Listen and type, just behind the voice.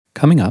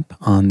coming up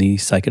on the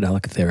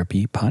Psychedelic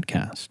Therapy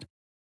podcast.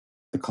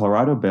 The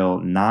Colorado bill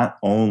not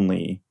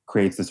only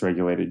creates this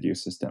regulated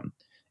use system,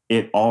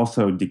 it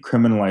also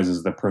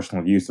decriminalizes the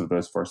personal use of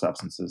those four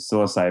substances: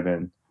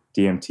 psilocybin,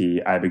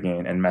 DMT,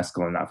 ibogaine, and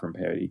mescaline not from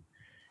peyote.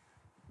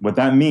 What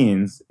that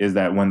means is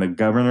that when the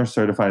governor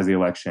certifies the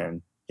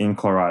election in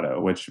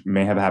Colorado, which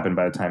may have happened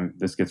by the time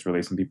this gets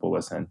released and people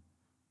listen,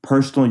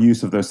 personal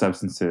use of those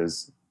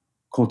substances,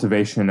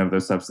 cultivation of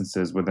those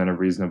substances within a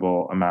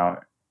reasonable amount,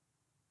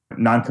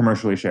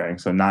 non-commercially sharing,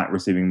 so not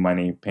receiving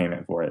money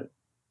payment for it,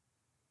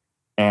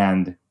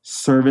 and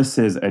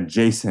services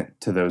adjacent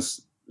to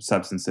those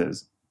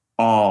substances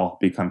all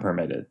become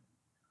permitted.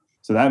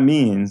 So that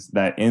means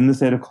that in the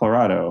state of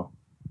Colorado,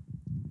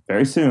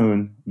 very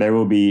soon, there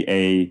will be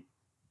a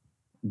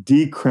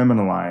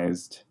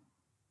decriminalized,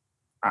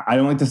 I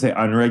don't like to say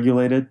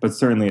unregulated, but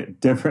certainly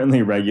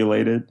differently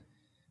regulated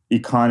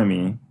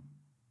economy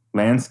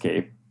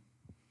landscape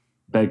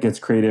that gets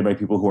created by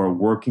people who are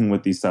working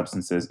with these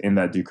substances in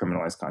that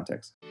decriminalized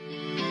context.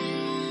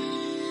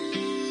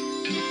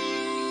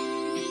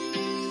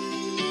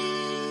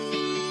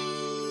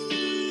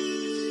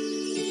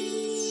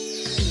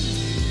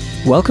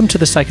 Welcome to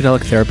the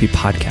Psychedelic Therapy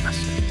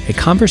podcast, a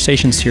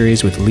conversation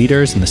series with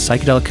leaders in the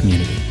psychedelic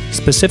community,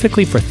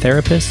 specifically for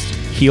therapists,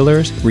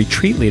 healers,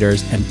 retreat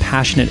leaders, and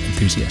passionate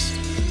enthusiasts.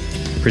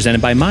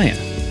 Presented by Maya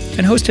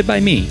and hosted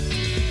by me,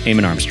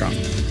 Eamon Armstrong.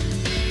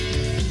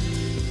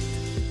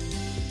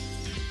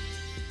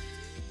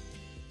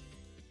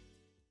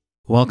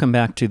 Welcome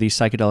back to the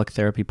Psychedelic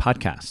Therapy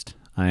podcast.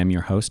 I am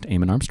your host,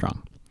 Eamon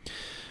Armstrong.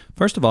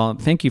 First of all,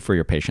 thank you for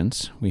your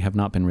patience. We have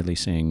not been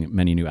releasing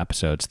many new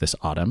episodes this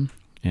autumn,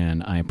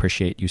 and I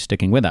appreciate you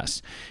sticking with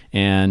us.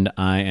 And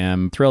I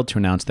am thrilled to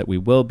announce that we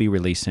will be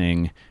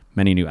releasing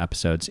many new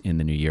episodes in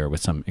the new year with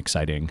some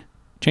exciting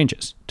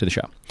changes to the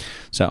show.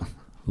 So,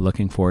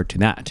 looking forward to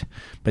that.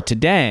 But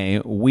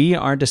today, we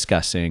are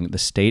discussing the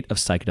state of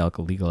psychedelic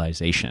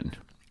legalization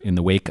in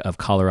the wake of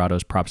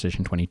Colorado's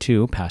Proposition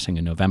 22 passing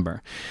in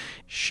November.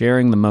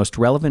 Sharing the most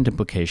relevant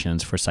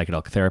implications for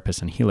psychedelic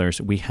therapists and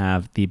healers, we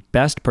have the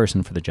best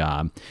person for the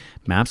job,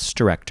 MAPS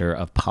Director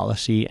of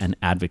Policy and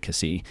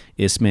Advocacy,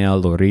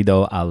 Ismail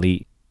Lourido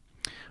Ali.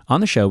 On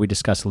the show, we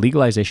discuss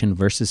legalization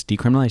versus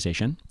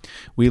decriminalization.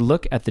 We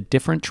look at the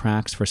different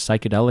tracks for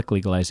psychedelic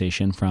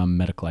legalization, from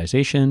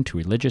medicalization to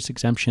religious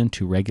exemption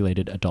to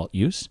regulated adult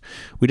use.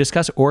 We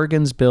discuss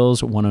Oregon's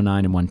Bills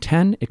 109 and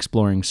 110,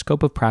 exploring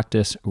scope of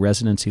practice,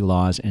 residency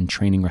laws, and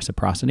training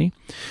reciprocity.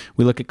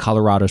 We look at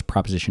Colorado's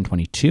Proposition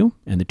 22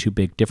 and the two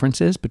big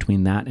differences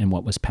between that and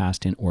what was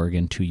passed in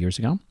Oregon 2 years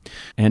ago.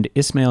 And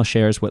Ismail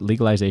shares what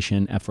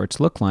legalization efforts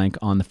look like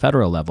on the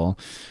federal level.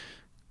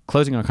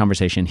 Closing our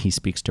conversation, he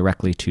speaks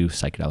directly to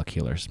psychedelic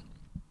healers.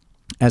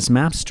 As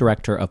MAPS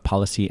Director of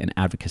Policy and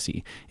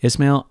Advocacy,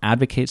 Ismail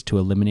advocates to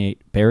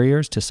eliminate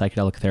barriers to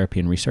psychedelic therapy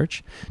and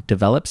research,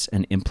 develops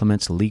and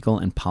implements legal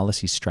and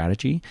policy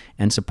strategy,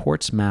 and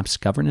supports MAPS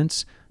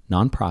governance,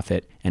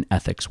 nonprofit, and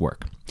ethics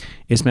work.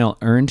 Ismail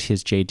earned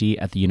his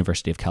JD at the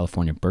University of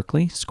California,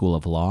 Berkeley School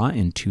of Law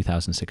in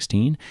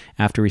 2016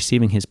 after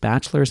receiving his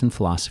bachelor's in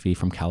philosophy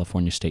from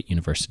California State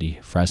University,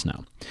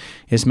 Fresno.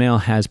 Ismail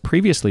has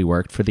previously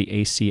worked for the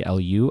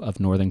ACLU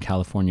of Northern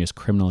California's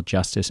Criminal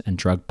Justice and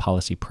Drug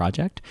Policy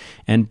Project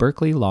and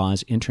Berkeley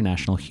Law's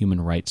International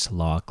Human Rights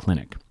Law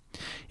Clinic.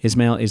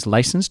 Ismail is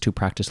licensed to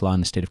practice law in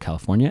the state of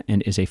California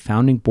and is a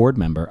founding board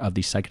member of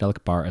the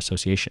Psychedelic Bar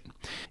Association.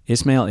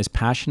 Ismail is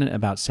passionate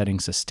about setting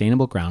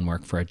sustainable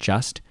groundwork for a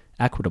just,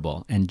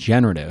 equitable, and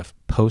generative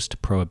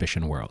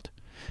post-prohibition world.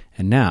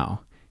 And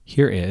now,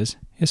 here is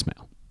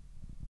Ismail.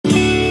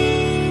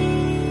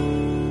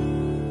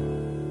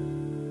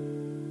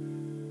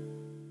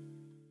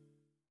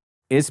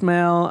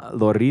 Ismail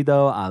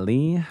Lourido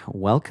Ali,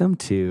 welcome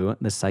to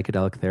the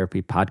Psychedelic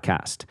Therapy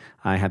podcast.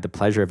 I had the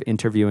pleasure of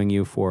interviewing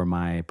you for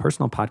my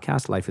personal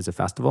podcast, Life is a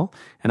Festival,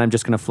 and I'm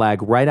just going to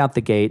flag right out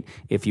the gate,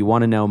 if you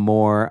want to know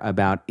more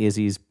about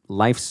Izzy's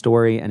life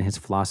story and his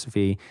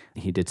philosophy,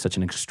 he did such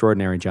an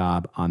extraordinary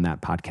job on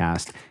that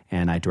podcast,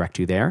 and I direct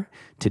you there.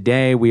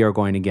 Today, we are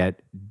going to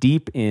get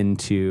deep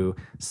into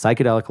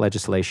psychedelic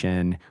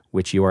legislation,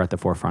 which you are at the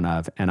forefront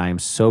of, and I am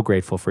so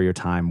grateful for your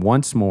time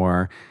once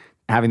more,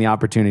 having the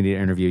opportunity to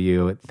interview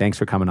you. Thanks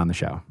for coming on the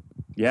show.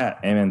 Yeah,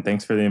 Eamon,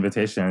 thanks for the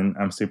invitation.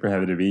 I'm super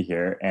happy to be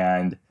here.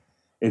 And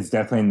it's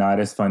definitely not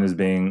as fun as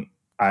being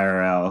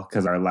IRL,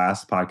 because our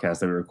last podcast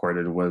that we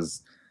recorded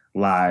was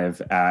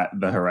live at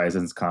the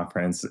Horizons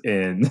conference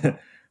in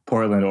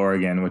Portland,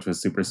 Oregon, which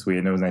was super sweet.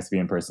 And it was nice to be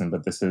in person,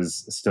 but this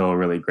is still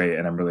really great.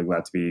 And I'm really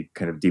glad to be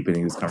kind of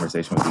deepening this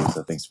conversation with you.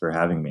 So thanks for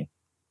having me.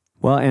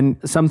 Well, and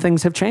some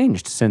things have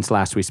changed since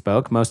last we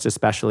spoke, most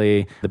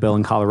especially the bill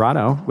in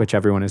Colorado, which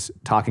everyone is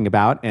talking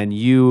about, and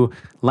you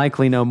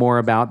likely know more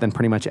about than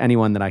pretty much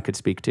anyone that I could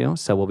speak to.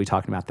 So we'll be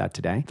talking about that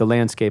today. The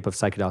landscape of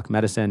psychedelic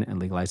medicine and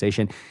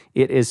legalization.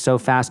 It is so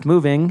fast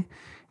moving.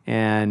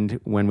 And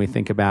when we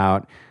think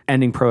about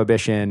ending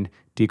prohibition,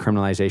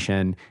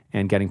 decriminalization,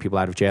 and getting people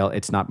out of jail,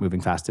 it's not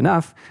moving fast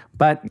enough.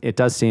 But it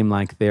does seem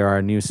like there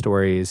are news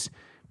stories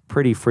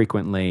pretty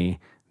frequently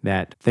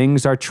that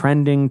things are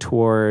trending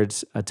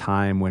towards a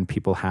time when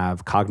people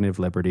have cognitive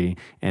liberty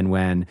and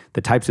when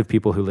the types of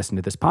people who listen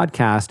to this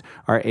podcast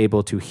are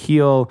able to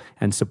heal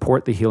and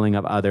support the healing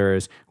of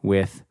others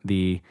with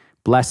the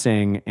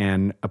blessing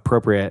and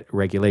appropriate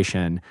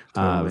regulation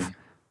of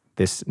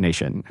this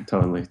nation.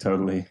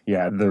 Totally.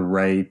 Yeah, the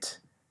right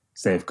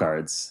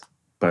safeguards,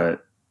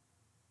 but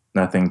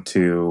nothing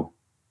too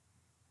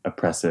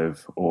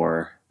oppressive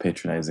or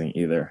patronizing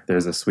either.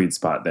 There's a sweet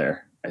spot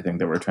there, I think,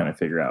 that we're trying to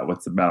figure out.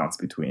 What's the balance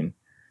between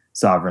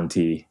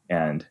sovereignty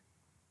and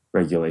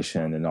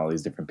regulation and all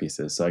these different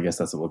pieces? So I guess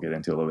that's what we'll get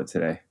into a little bit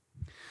today.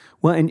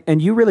 Well,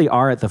 and you really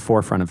are at the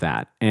forefront of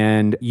that.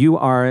 And you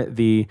are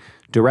the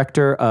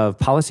Director of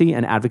Policy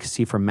and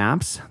Advocacy for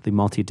MAPS, the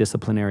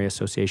Multidisciplinary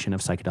Association of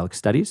Psychedelic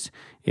Studies.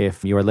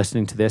 If you are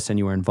listening to this and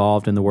you are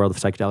involved in the world of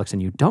psychedelics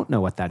and you don't know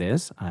what that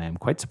is, I am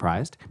quite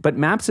surprised. But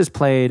MAPS has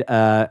played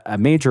a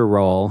major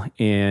role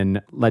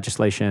in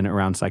legislation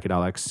around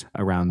psychedelics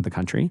around the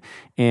country.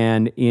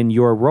 And in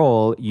your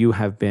role, you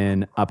have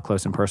been up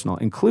close and personal,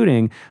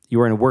 including you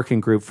were in a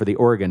working group for the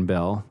Oregon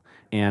bill.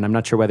 And I'm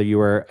not sure whether you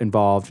were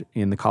involved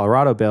in the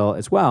Colorado bill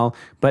as well,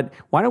 but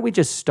why don't we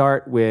just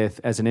start with,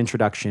 as an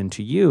introduction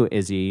to you,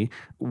 Izzy,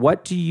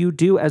 what do you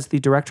do as the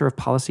Director of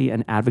Policy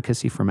and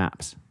Advocacy for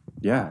MAPS?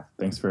 Yeah,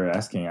 thanks for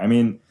asking. I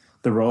mean,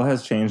 the role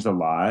has changed a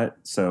lot.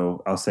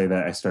 So I'll say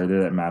that I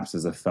started at MAPS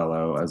as a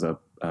fellow, as a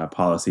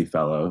policy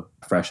fellow,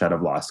 fresh out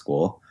of law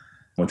school,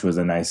 which was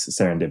a nice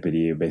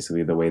serendipity.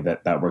 Basically, the way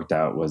that worked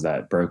out was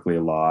that Berkeley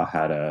Law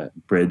had a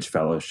bridge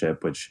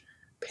fellowship, which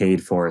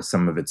paid for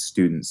some of its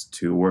students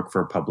to work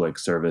for public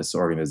service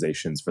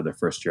organizations for their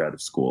first year out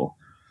of school.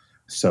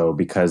 So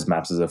because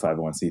MAPS is a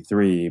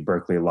 501c3,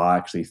 Berkeley Law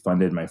actually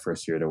funded my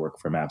first year to work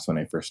for MAPS when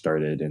I first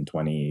started in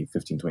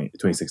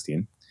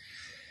 2016.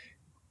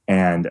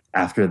 And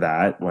after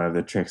that, one of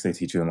the tricks they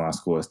teach you in law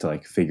school is to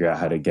like figure out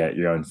how to get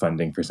your own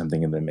funding for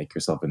something and then make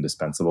yourself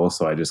indispensable.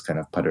 So I just kind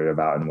of puttered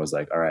about and was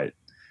like, all right,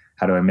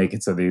 how do I make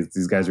it so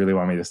these guys really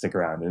want me to stick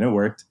around? And it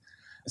worked.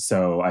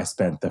 So I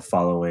spent the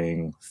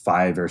following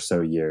 5 or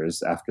so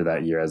years after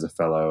that year as a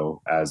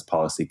fellow as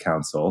policy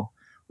counsel,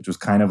 which was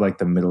kind of like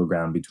the middle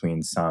ground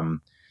between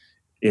some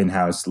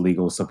in-house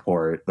legal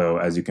support, though,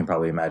 as you can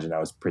probably imagine, I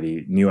was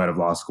pretty new out of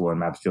law school and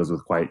MAPS deals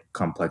with quite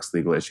complex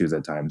legal issues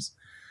at times,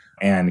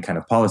 and kind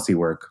of policy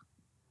work,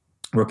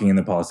 working in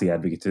the policy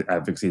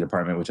advocacy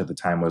department, which at the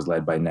time was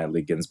led by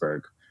Natalie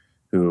Ginsburg,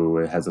 who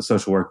has a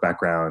social work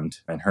background,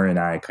 and her and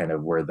I kind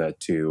of were the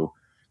two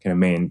kind of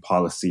main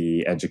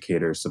policy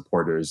educators,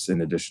 supporters,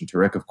 in addition to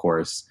Rick, of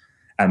course,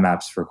 at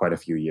MAPS for quite a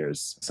few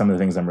years. Some of the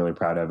things I'm really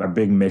proud of, our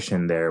big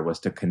mission there was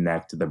to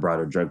connect the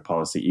broader drug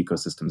policy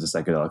ecosystems of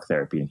psychedelic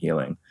therapy and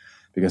healing.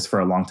 Because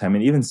for a long time,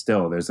 and even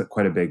still, there's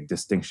quite a big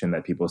distinction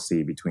that people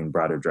see between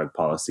broader drug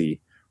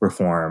policy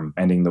reform,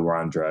 ending the war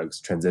on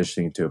drugs,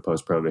 transitioning to a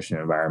post-prohibition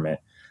environment,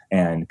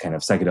 and kind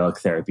of psychedelic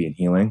therapy and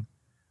healing.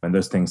 And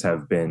those things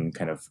have been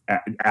kind of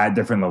at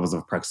different levels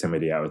of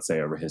proximity, I would say,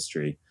 over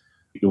history.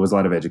 It was a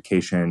lot of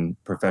education,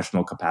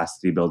 professional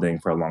capacity building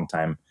for a long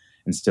time.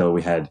 And still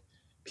we had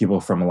people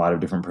from a lot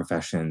of different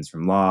professions,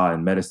 from law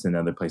and medicine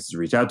and other places,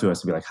 reach out to us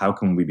to be like, how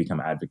can we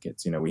become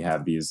advocates? You know, we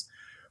have these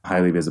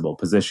highly visible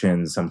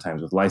positions,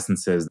 sometimes with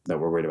licenses that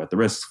we're worried about the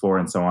risks for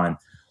and so on.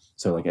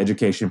 So like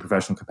education,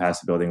 professional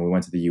capacity building. We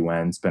went to the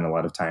UN, spent a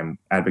lot of time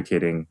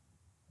advocating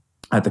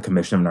at the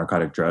Commission of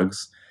Narcotic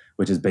Drugs,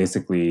 which is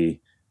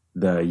basically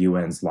the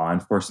UN's law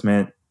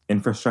enforcement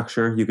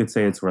infrastructure. You could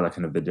say it's where like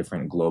kind of the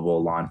different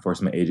global law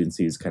enforcement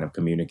agencies kind of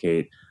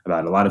communicate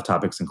about a lot of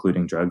topics,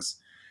 including drugs.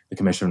 The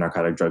Commission of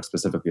Narcotic Drugs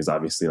specifically is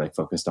obviously like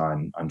focused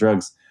on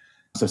drugs.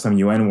 So some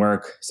UN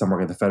work, some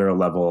work at the federal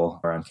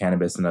level around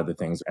cannabis and other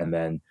things. And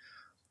then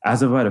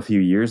as of about a few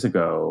years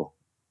ago,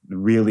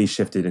 really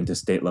shifted into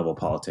state level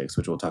politics,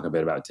 which we'll talk a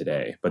bit about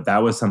today. But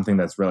that was something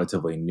that's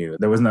relatively new.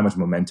 There wasn't that much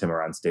momentum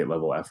around state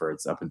level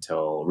efforts up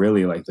until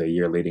really like the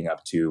year leading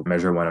up to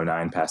Measure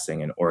 109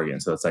 passing in Oregon.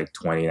 So it's like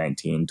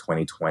 2019,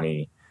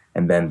 2020,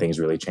 and then things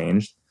really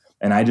changed.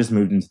 And I just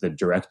moved into the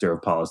director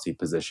of policy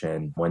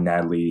position when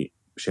Natalie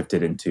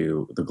shifted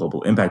into the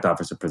global impact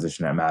officer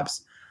position at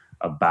MAPS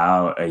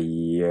about a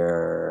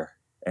year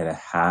and a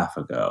half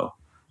ago.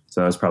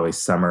 So that was probably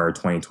summer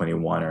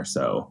 2021 or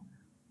so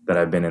that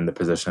I've been in the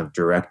position of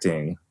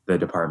directing the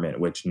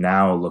department, which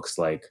now looks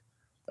like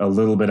a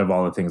little bit of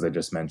all the things I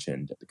just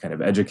mentioned, the kind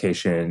of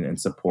education and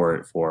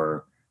support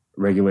for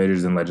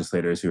regulators and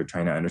legislators who are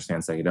trying to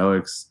understand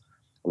psychedelics,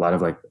 a lot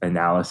of like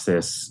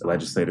analysis,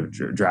 legislative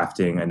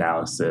drafting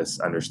analysis,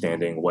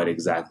 understanding what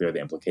exactly are the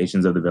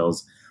implications of the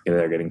bills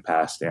that are getting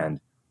passed, and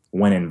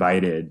when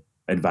invited,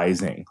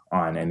 advising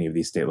on any of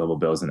these state level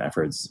bills and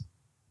efforts.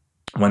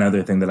 One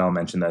other thing that I'll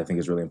mention that I think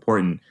is really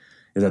important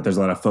is that there's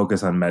a lot of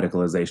focus on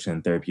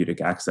medicalization,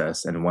 therapeutic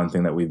access. And one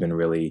thing that we've been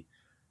really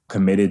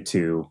committed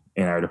to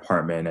in our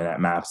department and at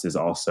MAPS is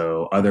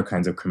also other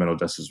kinds of criminal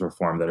justice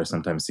reform that are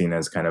sometimes seen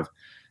as kind of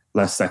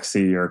less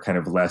sexy or kind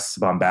of less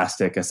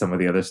bombastic as some of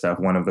the other stuff,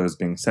 one of those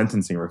being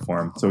sentencing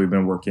reform. So we've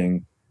been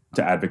working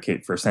to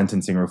advocate for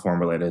sentencing reform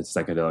related to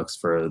psychedelics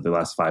for the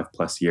last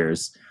 5+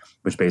 years.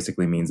 which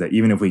basically means that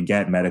even if we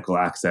get medical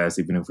access,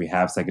 even if we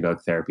have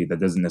psychedelic therapy, that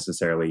doesn't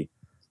necessarily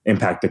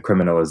impact the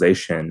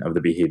criminalization of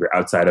the behavior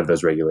outside of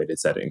those regulated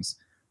settings.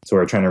 So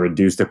we're trying to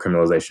reduce the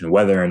criminalization,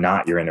 whether or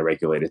not you're in a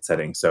regulated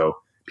setting. So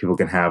people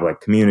can have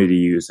like community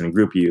use and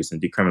group use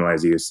and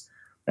decriminalize use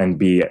and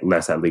be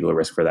less at legal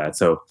risk for that.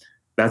 So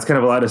that's kind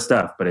of a lot of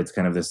stuff, but it's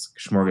kind of this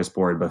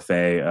smorgasbord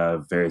buffet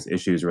of various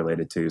issues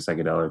related to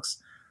psychedelics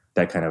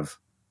that kind of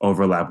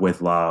overlap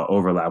with law,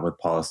 overlap with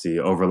policy,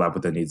 overlap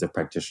with the needs of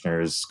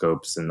practitioners,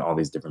 scopes, and all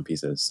these different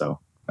pieces. So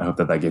I hope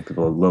that gave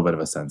people a little bit of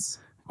a sense.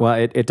 Well,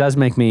 it does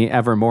make me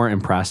ever more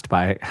impressed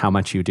by how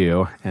much you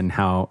do and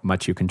how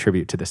much you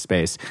contribute to this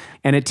space.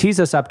 And it tees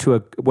us up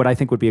to what I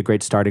think would be a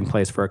great starting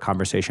place for a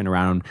conversation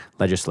around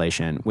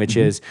legislation, which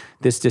is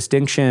this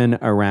distinction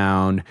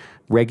around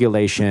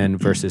regulation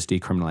versus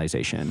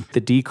decriminalization.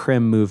 The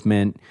decrim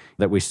movement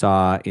that we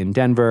saw in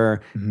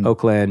Denver,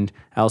 Oakland,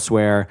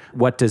 elsewhere,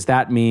 what does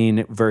that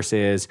mean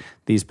versus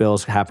these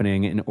bills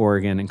happening in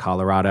Oregon and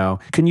Colorado?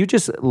 Can you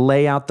just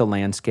lay out the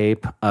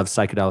landscape of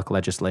psychedelic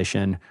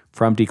legislation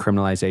from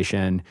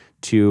decriminalization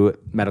to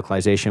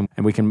medicalization?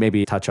 And we can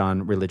maybe touch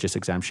on religious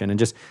exemption and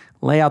just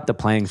lay out the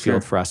playing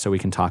field for us so we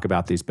can talk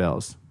about these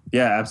bills.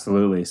 Yeah,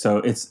 absolutely. So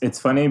it's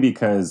funny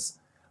because,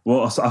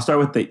 well, I'll start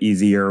with the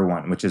easier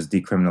one, which is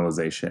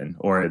decriminalization,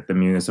 or at the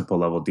municipal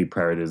level,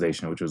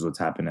 deprioritization, which is what's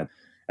happened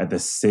at the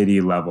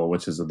city level,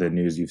 which is the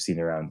news you've seen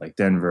around like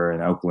Denver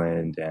and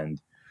Oakland and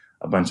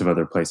a bunch of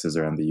other places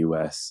around the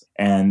US.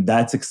 And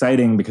that's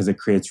exciting because it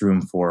creates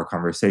room for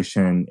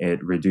conversation.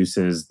 It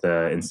reduces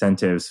the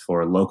incentives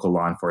for local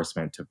law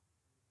enforcement to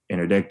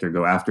interdict or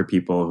go after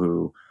people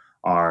who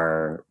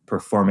are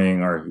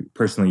performing or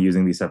personally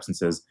using these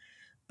substances.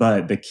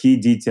 But the key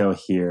detail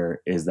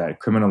here is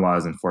that criminal law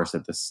is enforced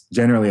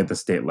generally at the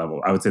state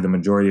level. I would say the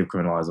majority of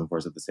criminal law is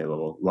enforced at the state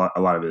level.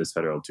 A lot of it is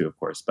federal too, of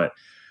course. But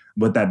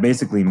what that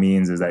basically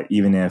means is that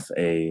even if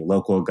a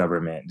local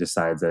government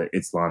decides that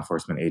its law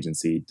enforcement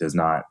agency does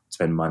not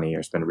spend money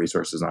or spend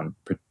resources on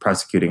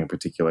prosecuting a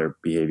particular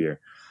behavior,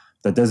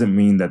 that doesn't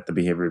mean that the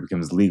behavior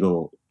becomes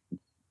legal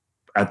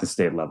at the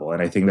state level.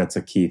 And I think that's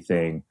a key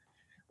thing,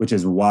 which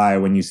is why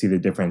when you see the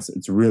difference,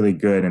 it's really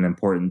good and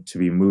important to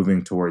be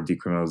moving toward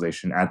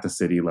decriminalization at the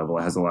city level.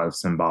 It has a lot of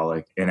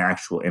symbolic and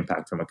actual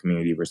impact from a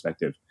community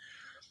perspective.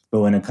 But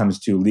when it comes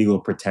to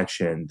legal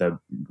protection, the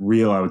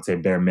real, I would say,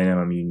 bare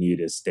minimum you need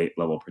is state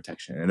level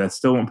protection. And that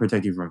still won't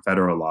protect you from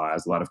federal law,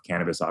 as a lot of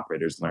cannabis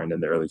operators learned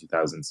in the early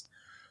 2000s.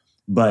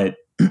 But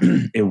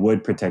it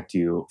would protect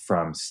you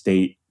from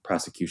state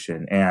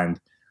prosecution. And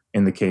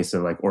in the case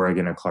of like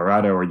Oregon or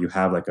Colorado, where you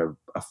have like a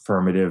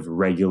affirmative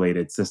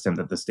regulated system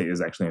that the state is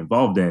actually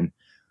involved in,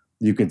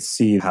 you could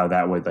see how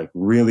that would like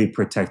really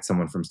protect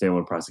someone from state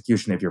level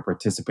prosecution if you're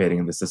participating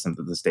in the system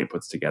that the state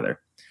puts together.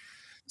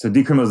 So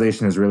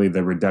decriminalization is really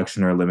the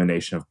reduction or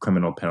elimination of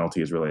criminal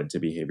penalties related to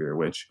behavior,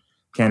 which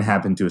can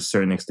happen to a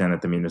certain extent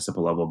at the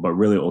municipal level, but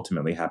really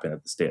ultimately happen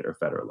at the state or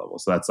federal level.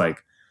 So that's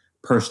like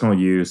personal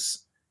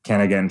use. Can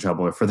I get in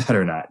trouble for that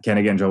or not? Can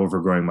I get in trouble for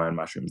growing my own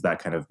mushrooms? That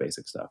kind of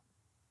basic stuff.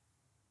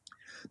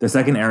 The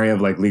second area of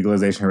like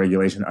legalization or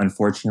regulation,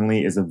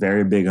 unfortunately, is a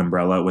very big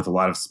umbrella with a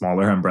lot of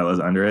smaller umbrellas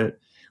under it,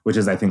 which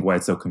is, I think, why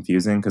it's so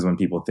confusing. Because when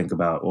people think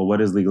about, well, what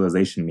does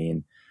legalization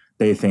mean?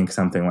 They think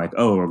something like,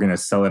 oh, we're going to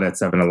sell it at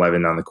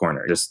 7-Eleven on the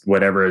corner. Just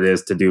whatever it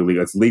is to do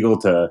legal. It's legal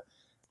to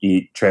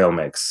eat trail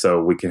mix,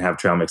 so we can have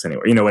trail mix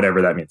anywhere,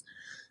 whatever that means.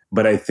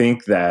 But I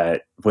think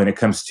that when it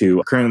comes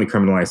to currently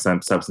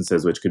criminalized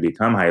substances, which could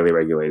become highly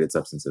regulated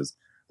substances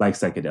like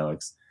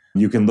psychedelics,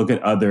 you can look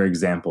at other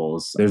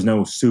examples. There's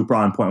no super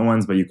on point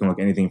ones, but you can look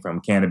anything from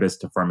cannabis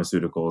to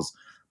pharmaceuticals,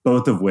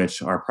 both of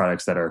which are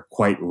products that are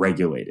quite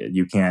regulated.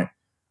 You can't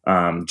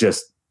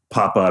just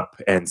pop up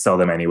and sell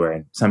them anywhere.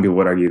 And some people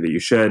would argue that you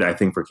should. I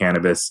think for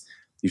cannabis,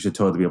 you should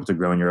totally be able to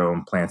grow in your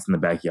own plants in the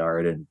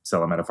backyard and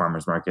sell them at a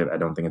farmer's market. I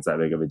don't think it's that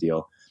big of a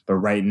deal. But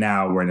right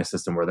now, we're in a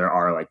system where there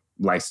are like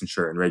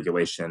licensure and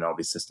regulation and all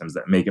these systems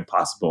that make it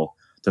possible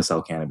to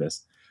sell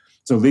cannabis.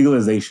 So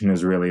legalization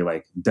is really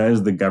like,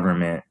 does the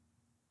government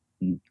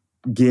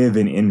give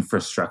an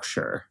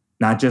infrastructure,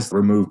 not just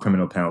remove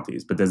criminal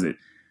penalties, but does it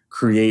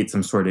create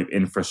some sort of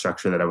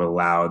infrastructure that would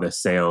allow the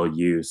sale,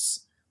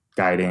 use,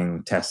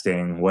 guiding,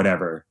 testing,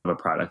 whatever of a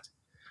product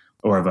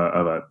or of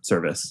a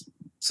service?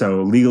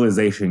 So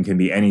legalization can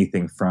be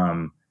anything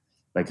from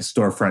like a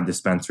storefront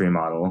dispensary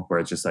model where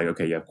it's just like,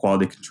 okay, you have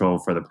quality control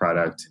for the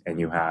product and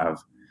you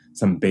have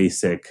some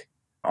basic,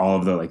 all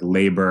of the like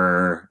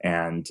labor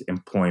and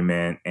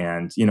employment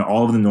and,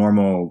 all of the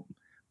normal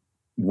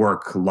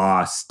work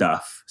law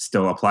stuff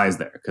still applies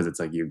there because it's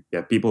like you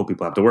have people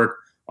have to work,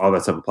 all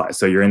that stuff applies.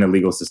 So you're in a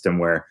legal system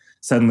where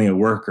suddenly a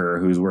worker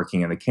who's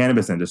working in the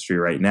cannabis industry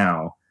right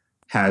now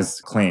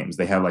has claims.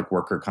 They have like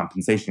worker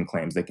compensation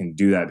claims. They can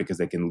do that because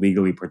they can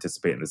legally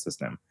participate in the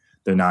system.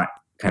 They're not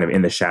kind of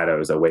in the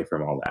shadows away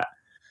from all that.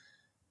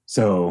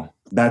 So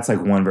that's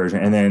like one version.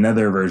 And then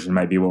another version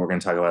might be what we're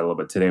going to talk about a little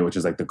bit today, which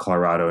is like the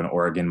Colorado and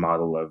Oregon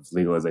model of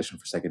legalization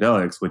for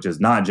psychedelics, which is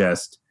not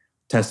just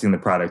testing the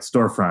product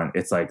storefront.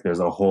 It's like there's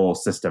a whole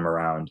system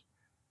around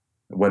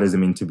What does it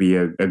mean to be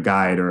a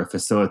guide or a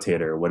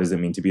facilitator? What does it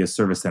mean to be a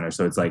service center?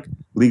 So it's like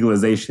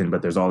legalization,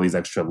 but there's all these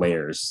extra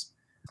layers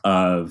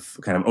of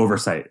kind of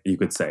oversight, you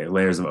could say,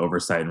 layers of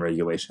oversight and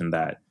regulation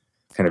that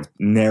kind of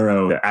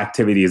narrow the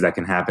activities that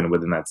can happen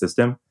within that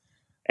system.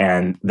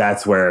 And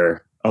that's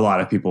where a lot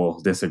of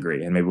people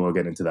disagree. And maybe we'll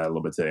get into that a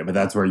little bit today. But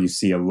that's where you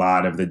see a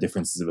lot of the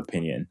differences of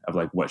opinion of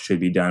like what should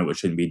be done, what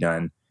shouldn't be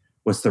done,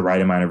 what's the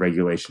right amount of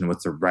regulation,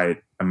 what's the right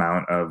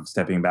amount of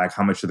stepping back,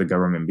 how much should the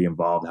government be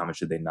involved, how much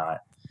should they not,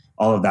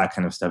 all of that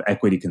kind of stuff,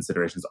 equity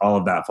considerations, all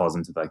of that falls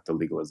into like the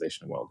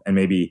legalization world. And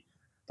maybe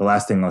the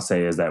last thing I'll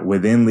say is that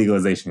within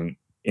legalization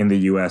in the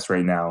US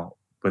right now,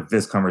 with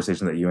this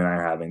conversation that you and I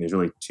are having, there's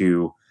really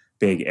two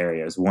big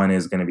areas. One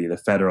is going to be the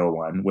federal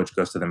one, which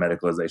goes to the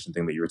medicalization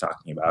thing that you were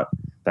talking about.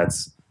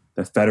 That's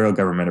the federal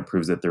government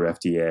approves it through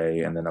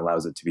FDA and then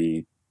allows it to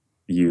be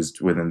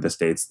used within the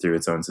states through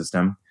its own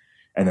system.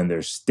 And then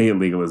there's state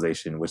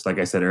legalization, which, like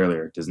I said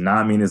earlier, does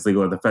not mean it's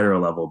legal at the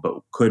federal level, but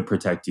could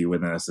protect you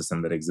within a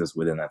system that exists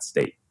within that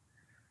state.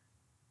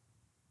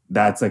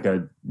 That's like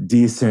a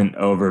decent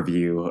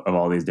overview of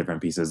all these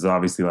different pieces. There's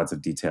obviously lots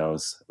of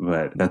details,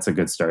 but that's a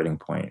good starting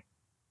point.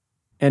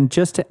 And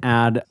just to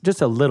add just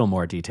a little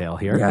more detail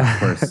here. Yeah, of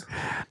course.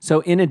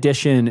 So in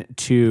addition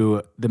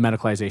to the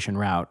medicalization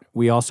route,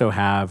 we also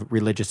have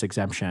religious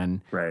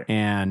exemption. Right.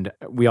 And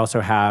we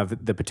also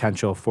have the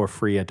potential for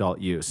free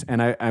adult use.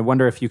 And I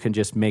wonder if you can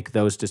just make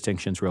those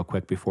distinctions real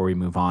quick before we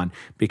move on,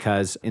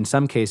 because in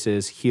some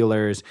cases,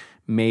 healers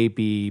may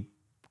be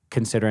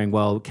considering,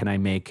 well, can I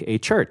make a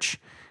church?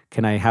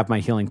 Can I have my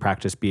healing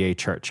practice be a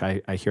church? I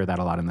hear that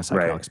a lot in the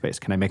psychedelic space.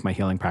 Can I make my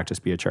healing practice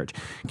be a church?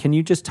 Can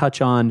you just touch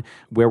on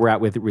where we're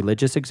at with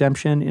religious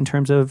exemption in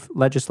terms of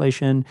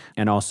legislation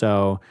and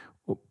also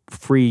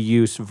free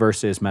use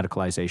versus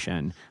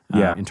medicalization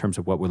in terms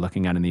of what we're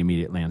looking at in the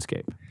immediate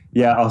landscape?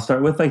 Yeah, I'll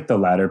start with like the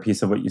latter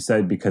piece of what you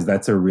said, because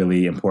that's a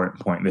really important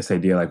point. This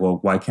idea like, well,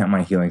 why can't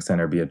my healing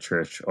center be a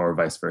church or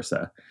vice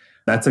versa?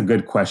 That's a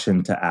good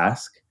question to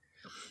ask.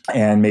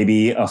 And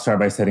maybe I'll start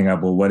by setting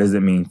up, well, what does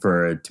it mean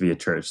for it to be a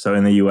church? So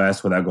in the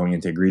US, without going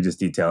into egregious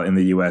detail, in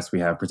the US, we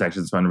have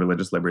protections on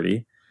religious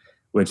liberty,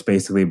 which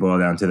basically boil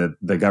down to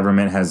the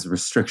government has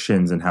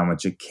restrictions in how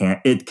much it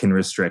can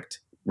restrict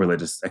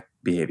religious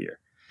behavior.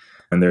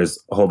 And there's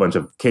a whole bunch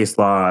of case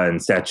law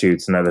and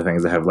statutes and other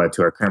things that have led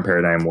to our current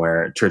paradigm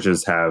where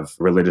churches have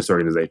religious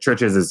organization.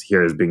 Churches is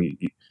here as being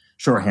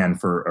shorthand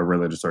for a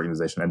religious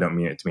organization. I don't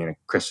mean it to mean a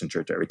Christian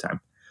church every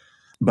time.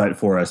 But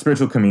for a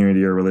spiritual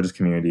community or religious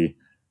community,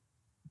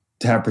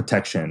 to have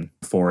protection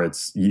for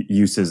its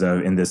uses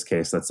of, in this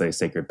case, let's say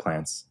sacred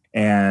plants.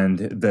 And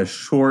the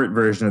short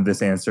version of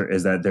this answer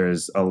is that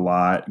there's a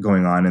lot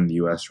going on in the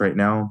US right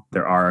now.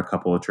 There are a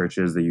couple of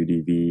churches, the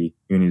UDV,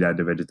 Unidad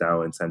de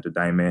Vegetal and Santo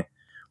Daime,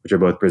 which are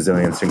both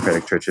Brazilian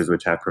syncretic churches,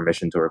 which have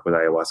permission to work with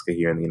ayahuasca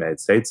here in the United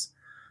States.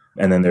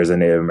 And then there's a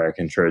Native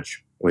American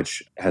church,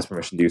 which has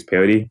permission to use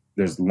peyote.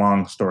 There's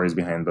long stories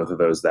behind both of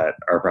those that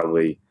are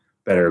probably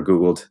better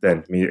Googled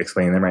than me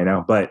explaining them right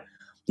now. But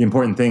the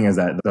important thing is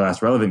that the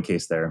last relevant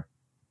case there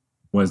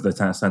was the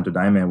Santo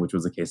Daime, which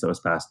was a case that was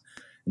passed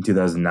in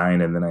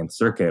 2009 in the Ninth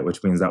Circuit,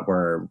 which means that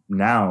we're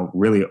now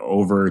really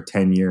over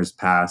 10 years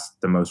past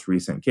the most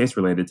recent case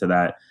related to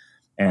that.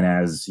 And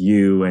as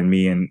you and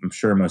me, and I'm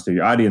sure most of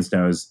your audience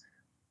knows,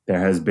 there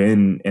has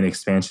been an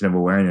expansion of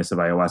awareness of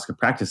ayahuasca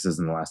practices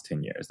in the last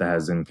 10 years that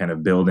has been kind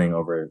of building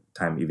over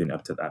time, even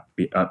up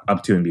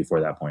to and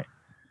before that point.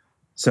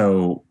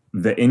 So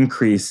the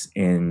increase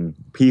in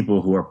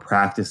people who are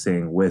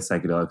practicing with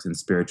psychedelics in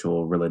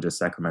spiritual, religious,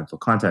 sacramental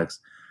contexts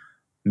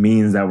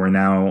means that we're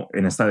now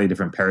in a slightly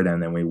different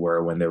paradigm than we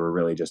were when there were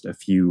really just a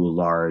few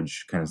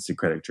large kind of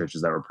syncretic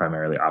churches that were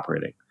primarily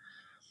operating.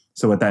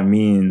 So what that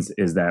means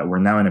is that we're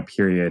now in a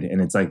period,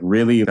 and it's like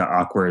really the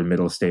awkward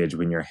middle stage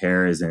when your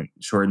hair isn't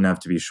short enough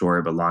to be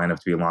short, but long enough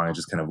to be long. It's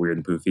just kind of weird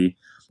and poofy.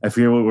 I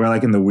feel we're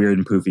like in the weird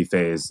and poofy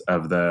phase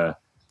of the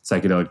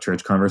psychedelic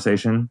church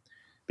conversation,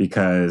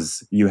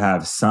 because you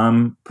have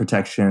some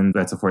protection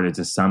that's afforded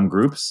to some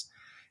groups,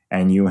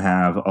 and you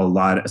have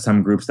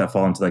some groups that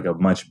fall into like a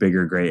much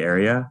bigger gray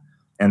area.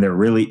 And there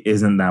really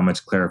isn't that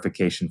much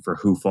clarification for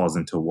who falls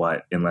into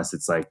what, unless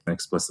it's like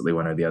explicitly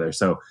one or the other.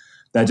 So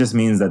that just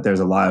means that there's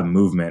a lot of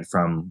movement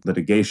from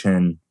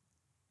litigation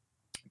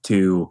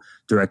to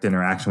direct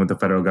interaction with the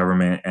federal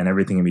government and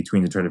everything in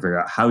between to try to figure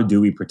out how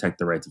do we protect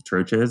the rights of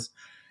churches.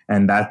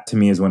 And that, to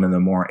me, is one of the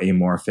more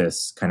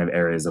amorphous kind of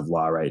areas of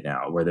law right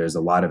now, where there's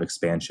a lot of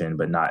expansion,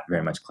 but not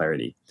very much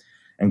clarity.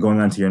 And going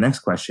on to your next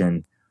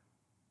question,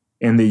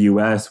 in the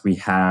US, we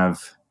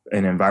have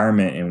an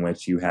environment in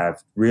which you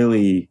have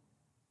really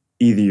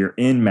either you're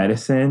in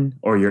medicine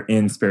or you're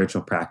in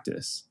spiritual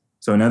practice.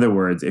 So in other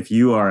words, if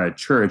you are a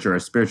church or a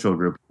spiritual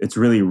group, it's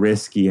really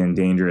risky and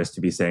dangerous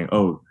to be saying,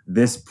 oh,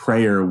 this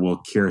prayer will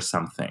cure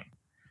something,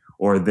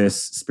 or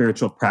this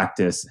spiritual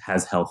practice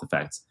has health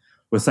effects.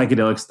 With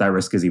psychedelics, that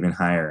risk is even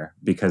higher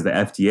because the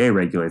FDA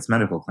regulates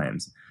medical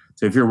claims.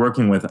 So if you're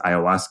working with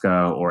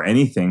ayahuasca or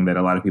anything that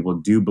a lot of people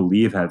do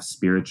believe have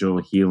spiritual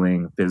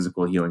healing,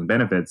 physical healing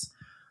benefits,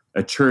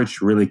 a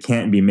church really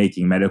can't be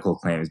making medical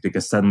claims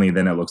because suddenly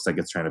then it looks like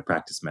it's trying to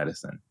practice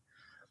medicine.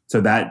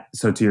 So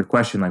to your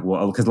question, like,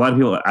 well, because a lot of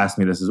people ask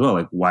me this as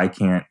well, like,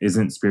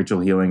 isn't spiritual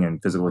healing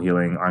and physical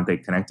healing, aren't they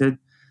connected?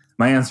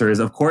 My answer is,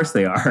 of course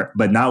they are,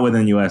 but not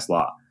within US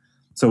law.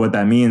 So what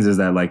that means is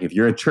that, like, if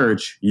you're a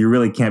church, you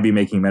really can't be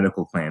making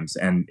medical claims.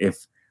 And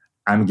if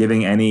I'm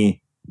giving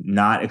any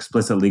not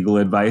explicit legal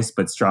advice,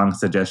 but strong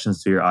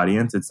suggestions to your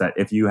audience, it's that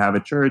if you have a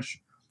church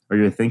or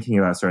you're thinking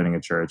about starting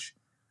a church,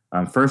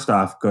 first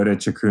off, go to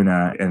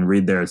Chacruna and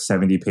read their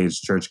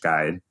 70-page church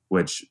guide,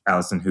 which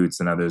Allison Hoots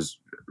and others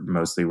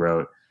mostly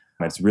wrote.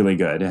 It's really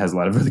good. It has a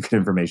lot of really good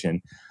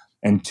information.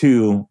 And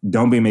two,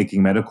 don't be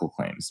making medical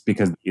claims,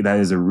 because that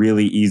is a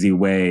really easy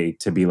way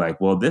to be like,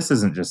 well, this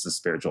isn't just a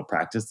spiritual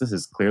practice. This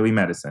is clearly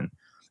medicine.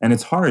 And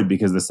it's hard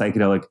because the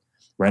psychedelic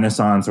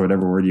renaissance, or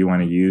whatever word you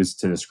want to use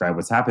to describe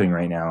what's happening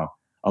right now,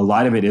 a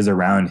lot of it is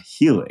around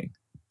healing,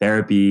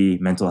 therapy,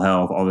 mental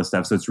health, all this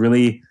stuff. So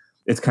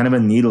it's kind of a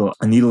needle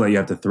that you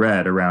have to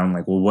thread around,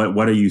 like, well,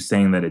 what are you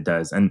saying that it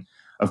does? And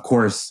of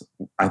course,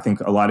 I think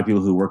a lot of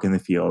people who work in the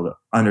field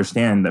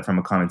understand that from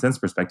a common sense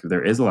perspective,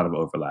 there is a lot of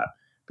overlap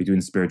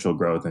between spiritual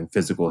growth and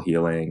physical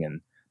healing.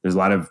 And there's a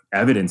lot of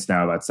evidence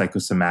now about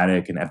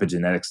psychosomatic and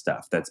epigenetic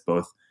stuff that's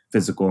both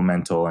physical,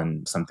 mental,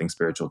 and something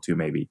spiritual too,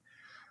 maybe.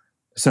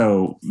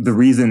 So the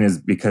reason is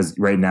because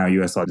right now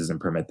US law doesn't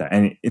permit that.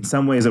 And in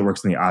some ways it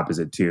works in the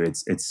opposite too.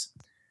 It's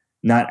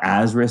not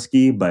as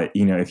risky, but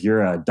if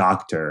you're a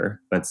doctor,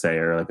 let's say,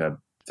 or like a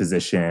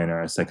physician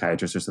or a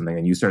psychiatrist or something,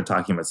 and you start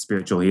talking about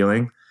spiritual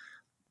healing,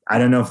 I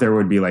don't know if there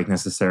would be like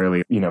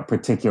necessarily,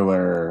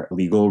 particular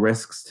legal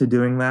risks to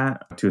doing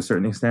that to a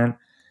certain extent.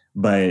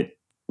 But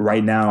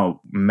right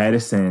now,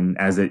 medicine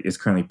as it is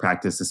currently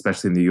practiced,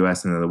 especially in the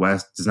US and in the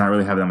West, does not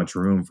really have that much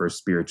room for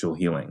spiritual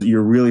healing.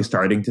 You're really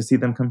starting to see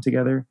them come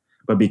together,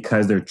 but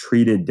because they're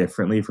treated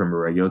differently from a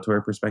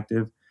regulatory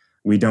perspective,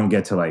 we don't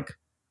get to like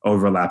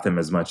overlap them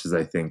as much as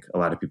I think a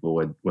lot of people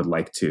would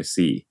like to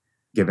see,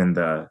 given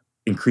the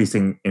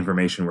increasing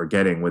information we're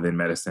getting within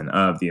medicine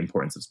of the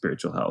importance of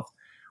spiritual health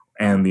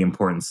and the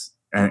importance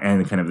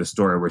and kind of the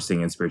story we're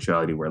seeing in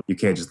spirituality, where you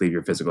can't just leave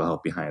your physical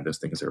health behind. Those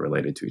things are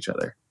related to each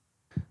other.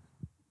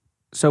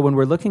 So when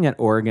we're looking at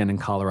Oregon and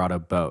Colorado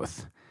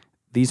both,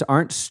 these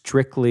aren't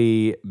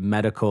strictly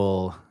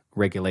medical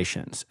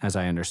regulations, as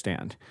I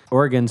understand.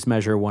 Oregon's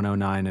Measure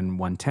 109 and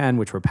 110,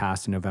 which were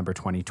passed in November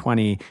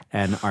 2020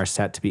 and are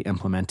set to be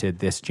implemented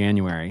this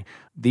January.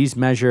 These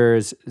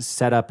measures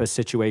set up a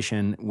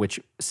situation which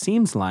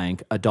seems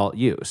like adult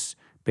use.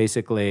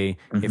 Basically,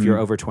 if you're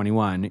over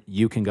 21,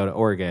 you can go to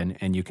Oregon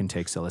and you can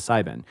take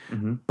psilocybin.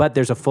 But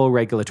there's a full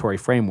regulatory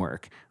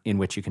framework in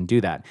which you can do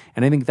that.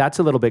 And I think that's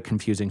a little bit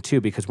confusing too,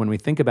 because when we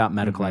think about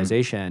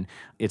medicalization,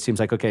 it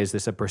seems like, okay, is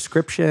this a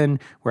prescription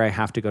where I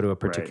have to go to a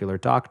particular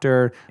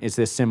doctor? Is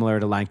this similar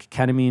to like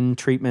ketamine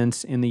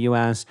treatments in the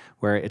US,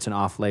 where it's an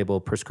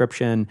off-label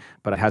prescription,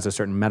 but it has a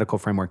certain medical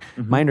framework?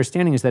 My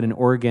understanding is that in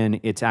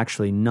Oregon, it's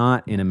actually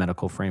not in a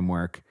medical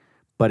framework,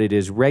 but it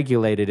is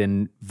regulated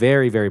in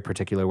very, very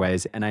particular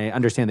ways. And I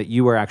understand that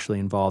you were actually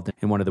involved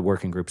in one of the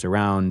working groups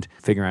around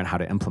figuring out how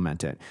to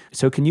implement it.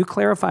 So can you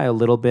clarify a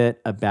little bit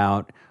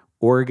about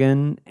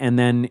Oregon? And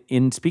then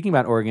in speaking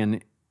about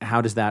Oregon, how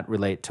does that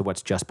relate to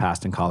what's just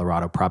passed in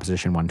Colorado,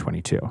 Proposition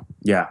 122?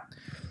 Yeah.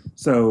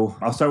 So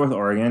I'll start with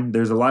Oregon.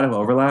 There's a lot of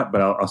overlap,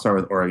 but I'll start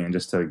with Oregon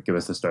just to give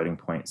us a starting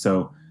point.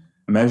 So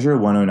Measure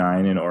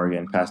 109 in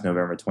Oregon passed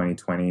November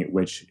 2020,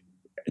 which,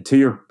 to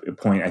your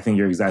point, I think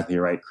you're exactly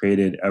right,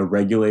 created a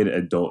regulated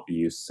adult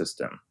use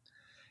system.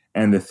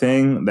 And the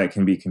thing that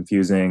can be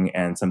confusing,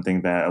 and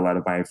something that a lot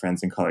of my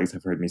friends and colleagues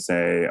have heard me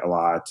say a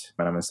lot,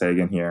 but I'm going to say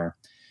again here,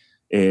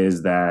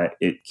 is that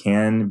it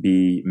can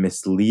be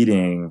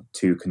misleading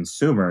to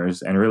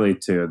consumers and really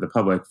to the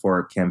public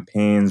for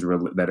campaigns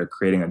that are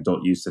creating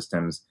adult use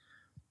systems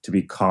to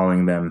be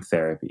calling them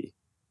therapy,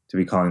 to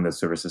be calling those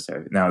services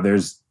therapy. Now,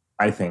 there's,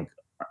 I think,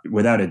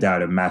 without a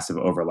doubt, a massive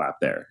overlap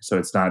there. So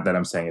it's not that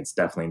I'm saying it's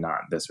definitely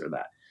not this or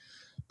that.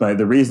 But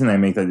the reason I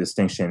make that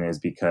distinction is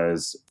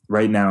because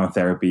right now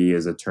therapy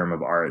is a term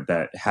of art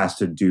that has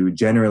to do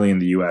generally in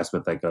the US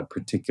with like a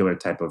particular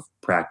type of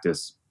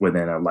practice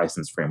within a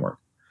licensed framework.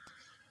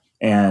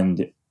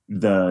 And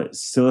the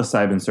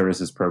psilocybin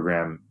services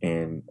program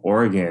in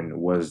Oregon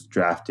was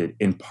drafted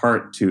in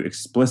part to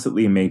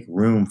explicitly make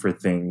room for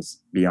things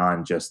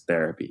beyond just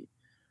therapy.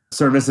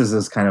 Services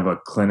is kind of a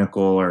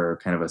clinical or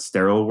kind of a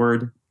sterile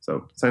word.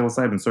 So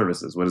psilocybin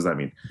services, what does that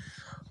mean?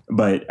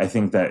 But I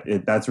think that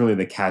that's really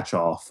the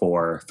catch-all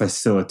for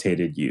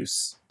facilitated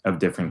use of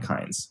different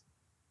kinds.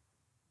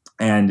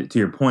 And to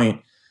your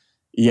point,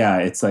 yeah,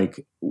 it's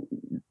like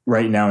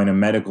right now in a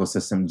medical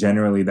system,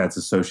 generally that's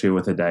associated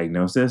with a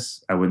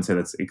diagnosis. I wouldn't say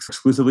that's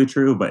exclusively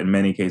true, but in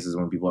many cases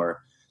when people are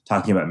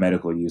talking about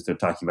medical use, they're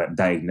talking about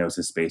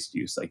diagnosis-based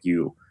use. Like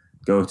you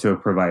go to a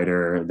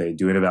provider, they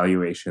do an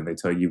evaluation, they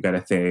tell you you've got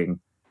a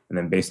thing, and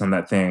then based on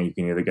that thing, you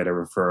can either get a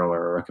referral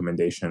or a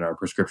recommendation or a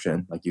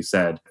prescription, like you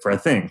said, for a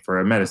thing, for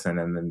a medicine,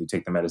 and then you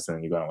take the medicine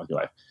and you go on with your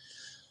life.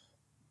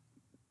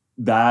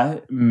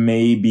 That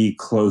may be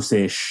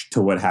close-ish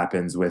to what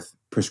happens with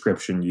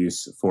prescription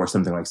use for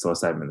something like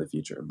psilocybin in the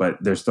future. But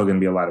there's still going to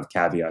be a lot of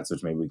caveats,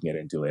 which maybe we can get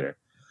into later.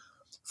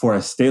 For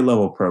a state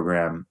level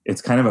program,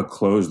 it's kind of a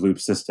closed loop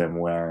system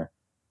where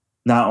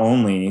not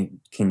only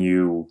can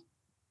you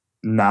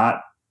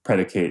not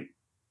predicate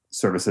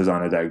services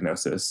on a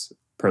diagnosis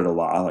per the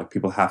law, like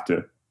people have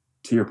to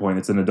your point,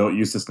 it's an adult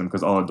use system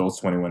because all adults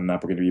 21 and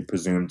up are going to be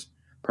presumed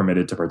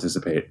permitted to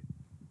participate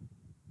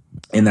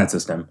in that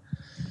system.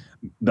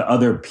 The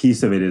other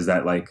piece of it is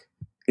that like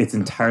it's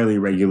entirely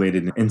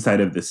regulated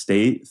inside of the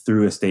state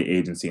through a state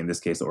agency, in this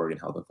case, the Oregon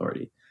Health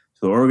Authority.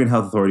 So the Oregon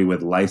Health Authority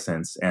with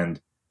license, and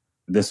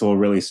this will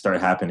really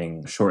start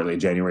happening shortly,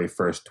 January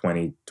 1st,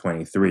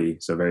 2023.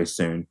 So very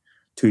soon,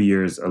 2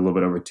 years, a little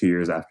bit over 2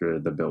 years after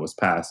the bill was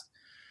passed,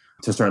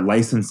 to start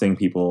licensing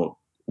people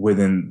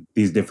within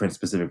these different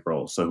specific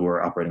roles. So who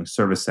are operating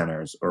service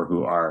centers, or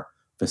who are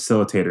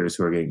facilitators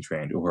who are getting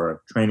trained, or who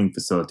are training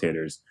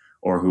facilitators,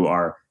 or who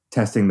are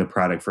testing the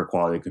product for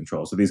quality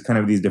control. So these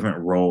different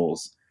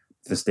roles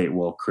the state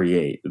will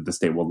create, the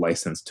state will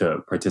license to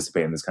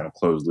participate in this kind of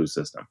closed loop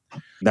system.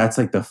 That's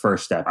like the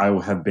first step. I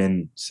have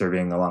been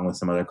serving along with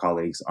some other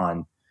colleagues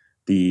on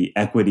the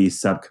equity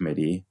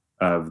subcommittee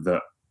of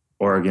the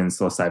Oregon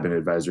Psilocybin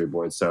Advisory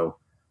Board. So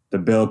the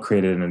bill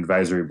created an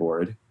advisory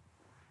board.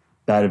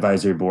 That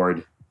advisory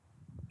board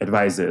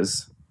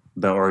advises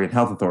the Oregon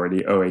Health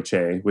Authority,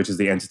 OHA, which is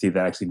the entity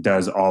that actually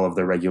does all of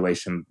the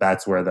regulation.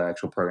 That's where the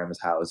actual program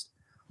is housed.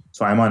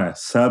 So I'm on a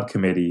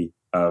subcommittee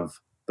of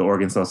the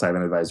Oregon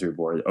Psilocybin Advisory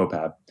Board,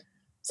 OPAB,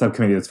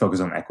 subcommittee that's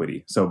focused on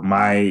equity. So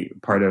my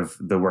part of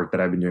the work that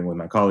I've been doing with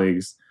my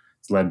colleagues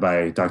is led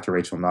by Dr.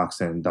 Rachel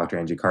Knox and Dr.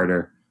 Angie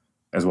Carter,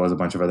 as well as a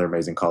bunch of other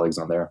amazing colleagues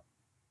on there,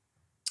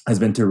 has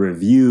been to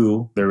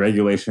review the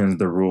regulations,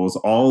 the rules,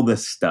 all the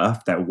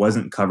stuff that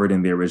wasn't covered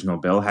in the original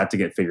bill had to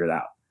get figured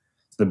out.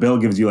 So the bill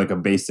gives you like a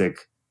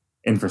basic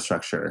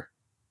infrastructure,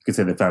 you could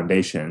say the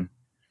foundation,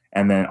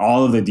 and then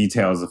all of the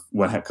details of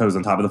what goes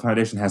on top of the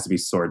foundation has to be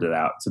sorted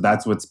out. So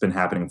that's what's been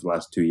happening for the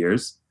last 2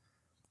 years.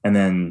 And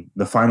then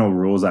the final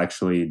rules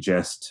actually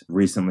just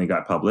recently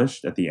got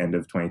published at the end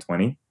of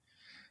 2020.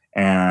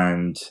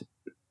 And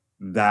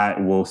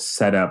that will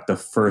set up the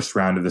first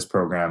round of this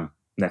program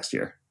next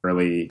year,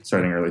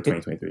 starting early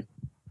 2023.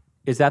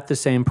 Is that the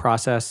same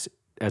process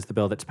as the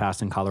bill that's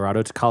passed in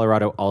Colorado? Does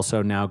Colorado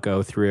also now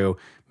go through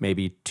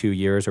maybe 2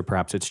 years, or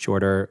perhaps it's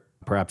shorter,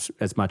 perhaps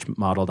as much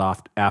modeled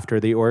off after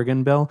the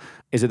Oregon bill?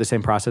 Is it the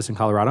same process in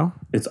Colorado?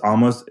 It's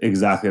almost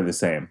exactly the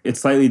same. It's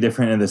slightly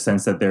different in the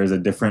sense that there's a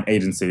different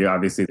agency.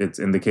 Obviously, it's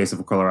in the case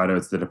of Colorado,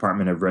 it's the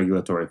Department of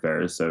Regulatory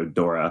Affairs, so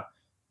DORA,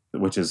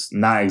 which is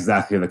not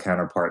exactly the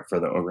counterpart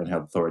for the Oregon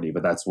Health Authority,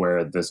 but that's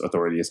where this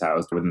authority is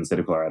housed within the state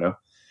of Colorado.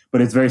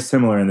 But it's very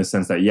similar in the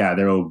sense that, yeah,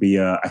 there will be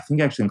I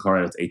think actually in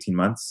Colorado it's 18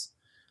 months.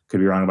 Could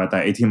be wrong about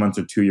that. 18 months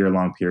or 2 year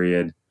long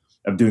period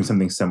of doing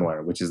something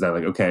similar, which is that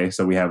like, okay,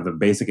 so we have the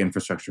basic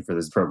infrastructure for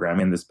this program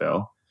in this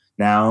bill.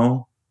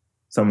 Now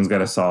someone's got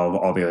to solve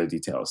all the other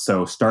details.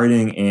 So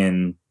starting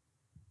in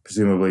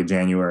presumably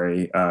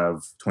January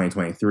of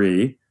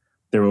 2023,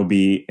 there will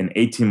be an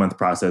 18-month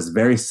process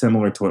very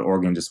similar to what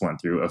Oregon just went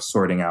through of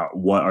sorting out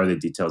what are the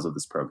details of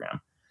this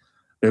program.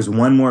 There's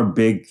one more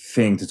big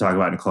thing to talk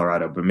about in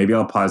Colorado, but maybe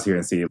I'll pause here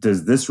and see,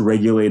 does this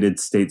regulated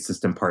state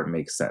system part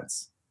make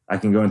sense? I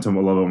can go into a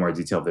little bit more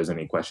detail if there's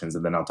any questions,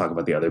 and then I'll talk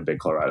about the other big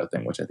Colorado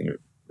thing, which I think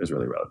is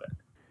really relevant.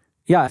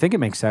 Yeah, I think it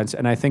makes sense.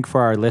 And I think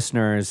for our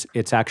listeners,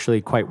 it's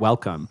actually quite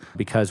welcome,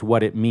 because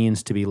what it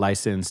means to be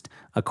licensed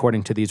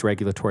according to these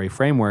regulatory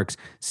frameworks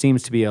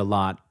seems to be a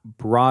lot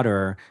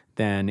broader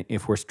than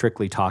if we're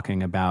strictly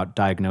talking about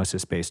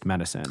diagnosis-based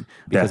medicine.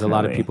 Because Definitely. A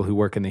lot of people who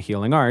work in the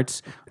healing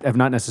arts have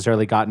not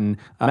necessarily gotten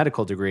a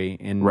medical degree,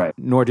 Right.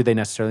 nor do they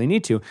necessarily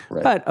need to.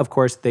 Right. But of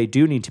course, they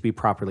do need to be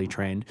properly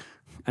trained.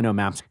 I know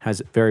MAPS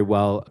has very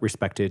well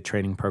respected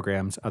training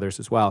programs, others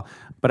as well.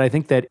 But I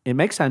think that it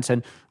makes sense.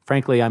 And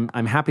frankly, I'm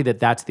happy that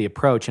that's the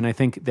approach. And I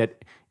think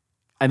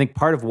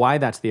part of why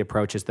that's the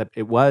approach is that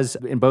it was,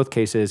 in both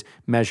cases,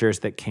 measures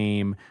that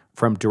came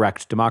from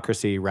direct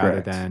democracy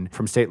rather Correct. than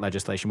from state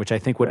legislation, which I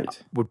think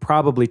would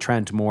probably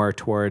trend more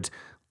towards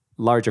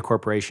larger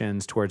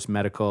corporations, towards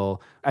medical.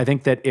 I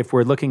think that if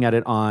we're looking at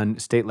it on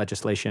state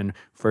legislation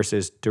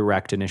versus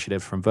direct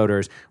initiatives from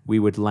voters, we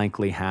would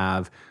likely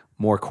have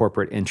more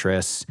corporate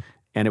interests,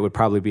 and it would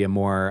probably be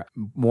more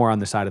on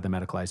the side of the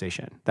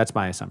medicalization. That's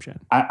my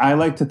assumption. I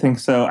like to think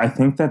so. I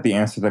think that the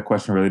answer to that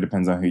question really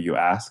depends on who you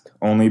ask,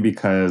 only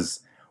because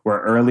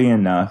we're early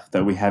enough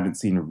that we haven't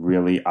seen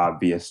really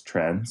obvious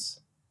trends.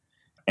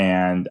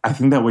 And I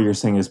think that what you're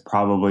saying is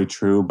probably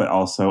true, but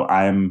also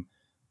I'm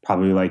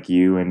probably like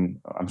you, and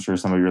I'm sure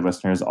some of your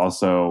listeners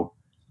also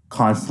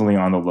constantly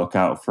on the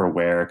lookout for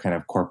where kind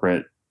of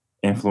corporate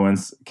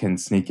influence can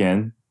sneak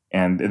in.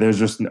 And there's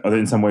just,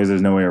 in some ways,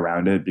 there's no way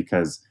around it,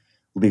 because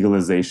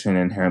legalization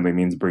inherently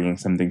means bringing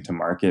something to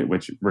market,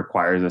 which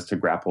requires us to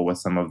grapple with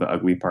some of the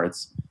ugly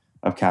parts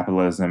of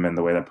capitalism and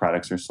the way that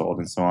products are sold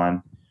and so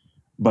on.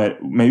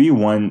 But maybe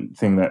one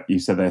thing that you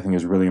said that I think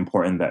is really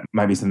important, that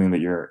might be something that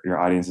your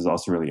audience is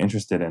also really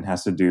interested in,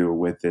 has to do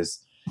with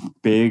this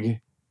big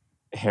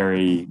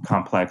hairy,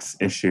 complex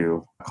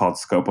issue called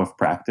scope of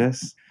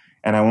practice.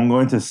 And I won't go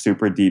into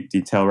super deep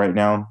detail right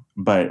now,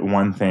 but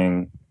one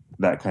thing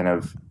that kind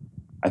of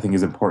I think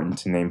is important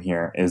to name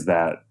here is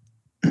that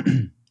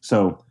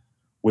so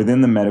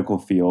within the medical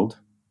field,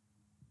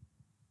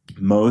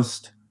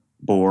 most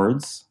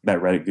boards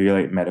that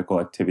regulate medical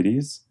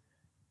activities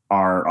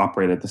are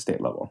operated at the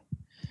state level.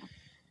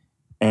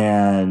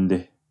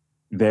 And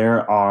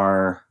there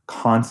are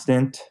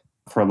constant,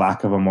 for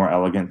lack of a more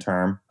elegant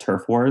term,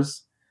 turf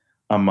wars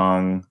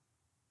among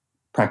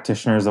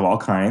practitioners of all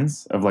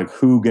kinds of like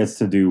who gets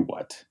to do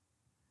what.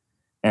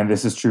 And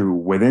this is true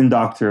within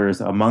doctors,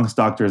 amongst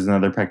doctors and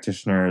other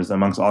practitioners,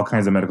 amongst all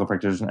kinds of medical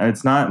practitioners. And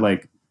it's not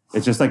like,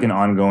 it's just like an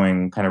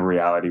ongoing kind of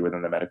reality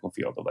within the medical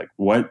field of like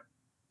what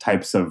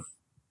types of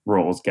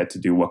roles get to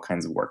do what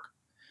kinds of work.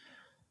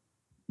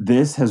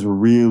 This has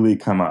really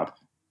come up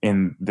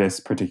in this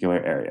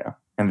particular area.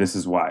 And this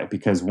is why,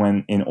 because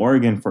when in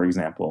Oregon, for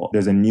example,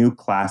 there's a new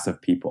class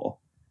of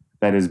people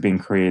that is being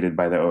created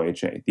by the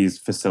OHA,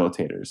 these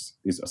facilitators,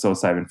 these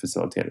psilocybin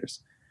facilitators.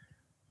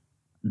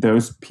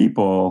 Those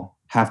people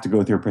have to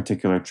go through a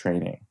particular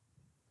training.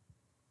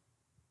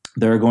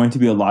 There are going to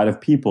be a lot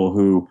of people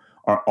who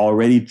are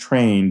already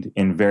trained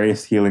in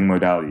various healing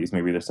modalities.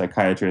 Maybe they're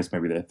psychiatrists,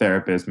 maybe they're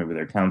therapists, maybe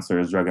they're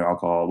counselors, drug and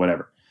alcohol,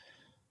 whatever.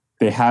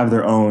 They have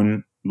their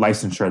own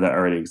licensure that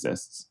already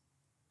exists.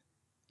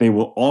 They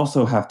will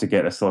also have to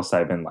get a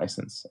psilocybin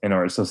license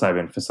or a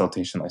psilocybin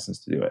facilitation license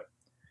to do it.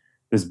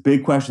 This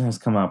big question has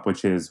come up,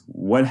 which is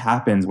what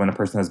happens when a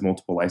person has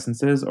multiple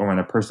licenses or when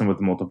a person with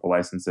multiple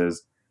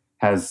licenses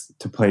has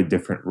to play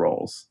different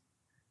roles?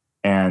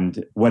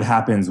 And what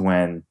happens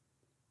when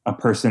a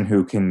person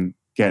who can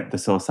get the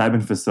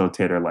psilocybin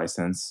facilitator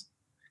license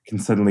can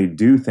suddenly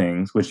do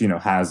things, which,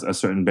 has a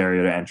certain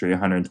barrier to entry,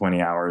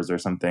 120 hours or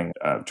something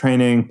of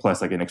training,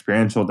 plus like an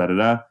experiential,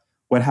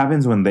 What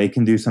happens when they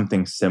can do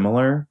something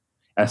similar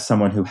as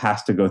someone who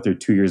has to go through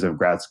 2 years of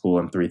grad school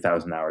and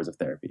 3,000 hours of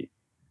therapy?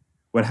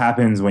 What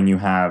happens when you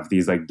have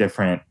these like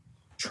different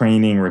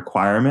training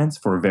requirements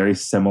for very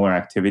similar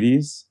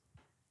activities?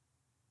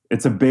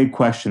 It's a big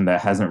question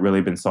that hasn't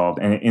really been solved.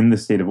 And in the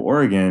state of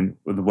Oregon,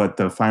 what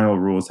the final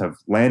rules have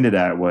landed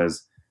at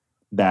was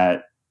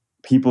that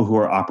people who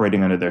are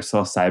operating under their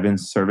psilocybin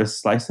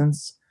service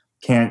license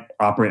can't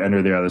operate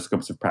under their other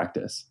scopes of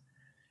practice,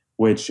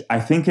 which I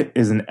think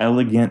is an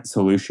elegant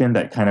solution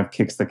that kind of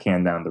kicks the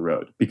can down the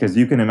road. Because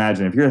you can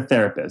imagine if you're a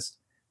therapist,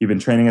 you've been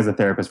training as a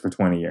therapist for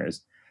 20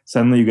 years,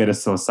 suddenly you get a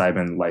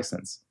psilocybin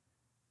license.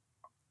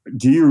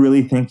 Do you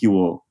really think you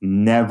will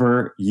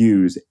never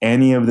use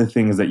any of the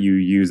things that you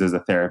use as a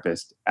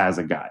therapist as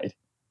a guide?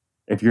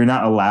 If you're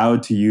not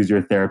allowed to use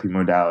your therapy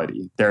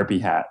modality, therapy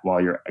hat while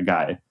you're a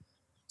guide.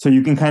 So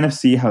you can kind of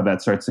see how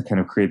that starts to kind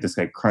of create this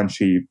like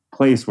crunchy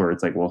place where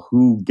it's like, well,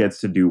 who gets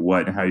to do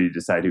what and how do you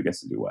decide who gets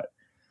to do what?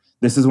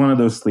 This is one of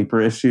those sleeper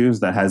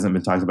issues that hasn't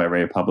been talked about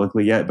very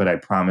publicly yet, but I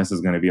promise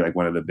is going to be like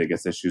one of the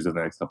biggest issues of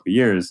the next couple of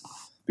years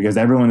because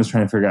everyone is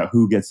trying to figure out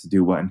who gets to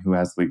do what and who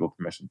has legal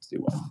permission to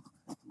do what.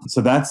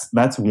 So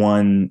that's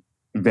one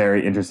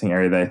very interesting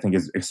area that I think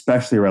is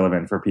especially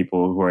relevant for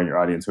people who are in your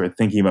audience who are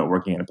thinking about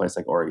working in a place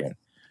like Oregon.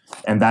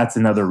 And that's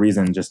another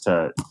reason just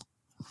to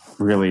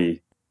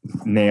really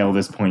nail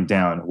this point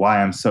down,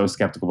 why I'm so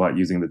skeptical about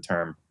using the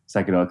term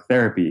psychedelic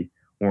therapy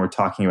when we're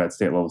talking about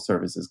state level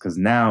services. Because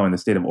now in the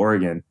state of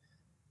Oregon,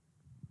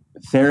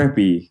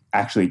 therapy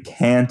actually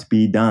can't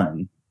be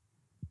done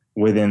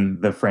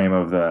within the frame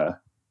of the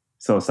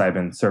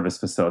psilocybin service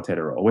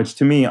facilitator role, which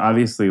to me,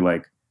 obviously,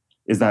 like,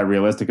 is that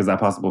realistic? Is that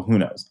possible? Who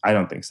knows? I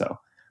don't think so.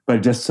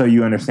 But just so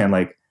you understand,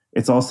 like,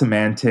 it's all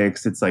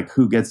semantics. It's like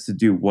who gets to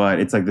do what.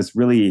 It's like this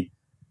really,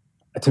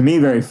 to me,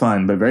 very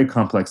fun, but very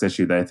complex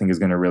issue that I think is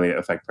going to really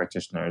affect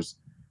practitioners,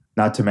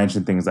 not to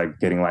mention things like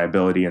getting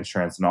liability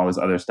insurance and all this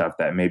other stuff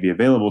that may be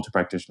available to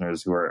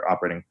practitioners who are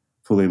operating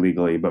fully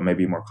legally, but may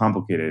be more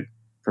complicated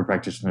for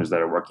practitioners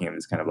that are working in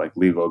these kind of like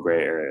legal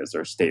gray areas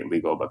or state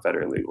legal, but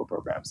federally legal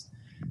programs.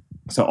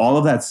 So all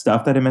of that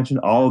stuff that I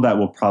mentioned, all of that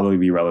will probably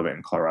be relevant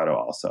in Colorado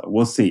also.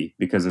 We'll see,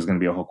 because there's going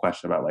to be a whole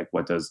question about like,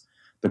 what does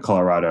the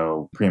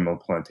Colorado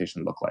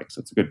pre-implementation look like?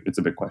 So it's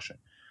a big question.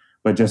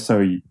 But just so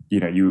you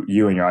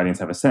and your audience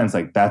have a sense,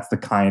 like that's the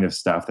kind of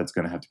stuff that's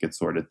going to have to get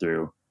sorted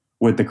through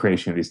with the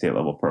creation of these state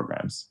level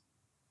programs.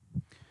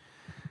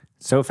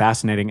 So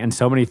fascinating, and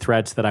so many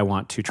threads that I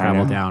want to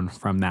travel down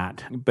from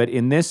that. But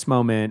in this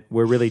moment,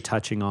 we're really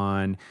touching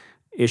on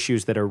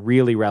issues that are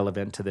really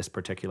relevant to this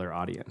particular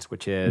audience,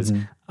 which is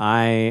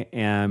I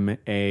am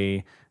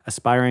a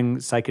aspiring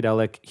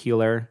psychedelic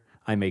healer.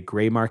 I'm a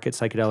gray market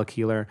psychedelic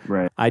healer.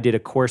 Right. I did a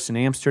course in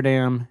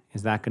Amsterdam.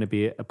 Is that going to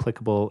be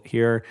applicable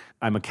here?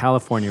 I'm a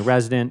California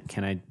resident.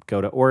 Can I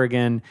go to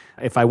Oregon?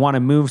 If I want to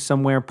move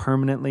somewhere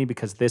permanently,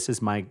 because this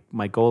is my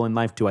goal in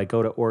life, do I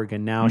go to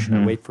Oregon now? Should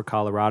I wait for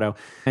Colorado?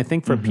 I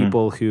think for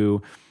people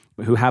who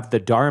have the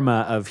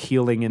dharma of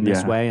healing in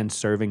this way and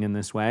serving in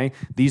this way,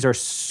 these are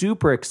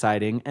super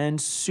exciting and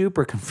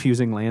super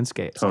confusing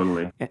landscapes.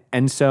 Totally.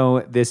 And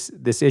so this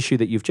issue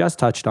that you've just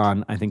touched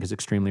on, I think, is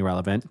extremely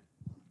relevant.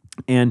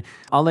 And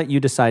I'll let you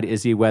decide,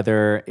 Izzy,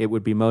 whether it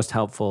would be most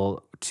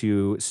helpful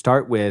to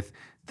start with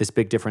this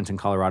big difference in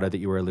Colorado that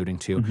you were alluding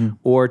to,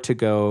 or to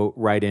go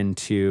right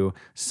into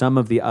some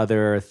of the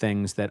other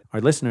things that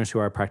our listeners who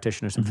are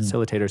practitioners and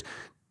facilitators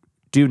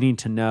do need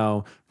to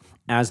know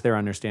as they're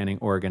understanding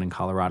Oregon and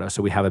Colorado.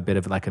 So we have a bit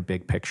of like a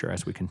big picture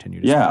as we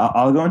continue to speak.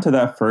 I'll go into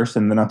that first,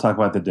 and then I'll talk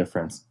about the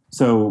difference.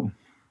 So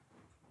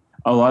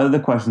a lot of the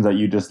questions that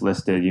you just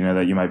listed,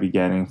 that you might be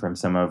getting from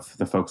some of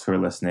the folks who are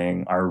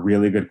listening are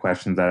really good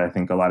questions that I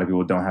think a lot of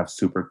people don't have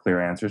super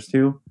clear answers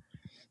to.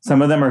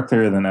 Some of them are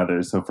clearer than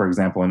others. So for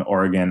example, in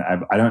Oregon,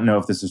 I don't know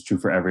if this is true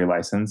for every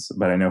license,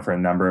 but I know for a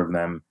number of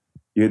them,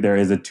 there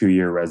is a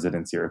 2-year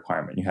residency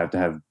requirement. You have to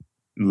have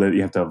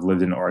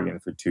lived in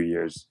Oregon for 2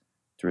 years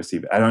to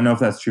receive it. I don't know if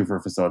that's true for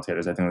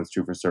facilitators. I think that's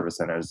true for service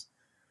centers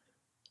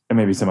and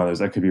maybe some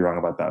others. I could be wrong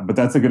about that. But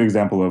that's a good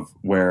example of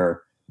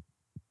where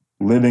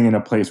living in a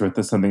place where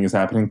something is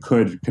happening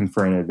could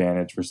confer an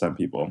advantage for some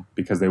people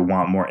because they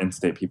want more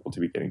in-state people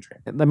to be getting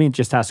trained. Let me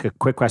just ask a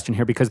quick question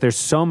here because there's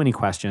so many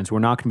questions. We're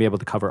not going to be able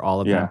to cover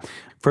all of them.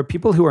 For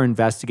people who are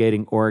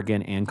investigating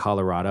Oregon and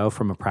Colorado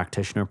from a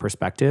practitioner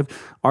perspective,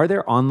 are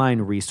there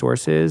online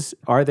resources?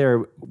 Are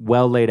there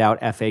well laid out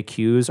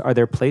FAQs? Are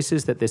there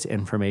places that this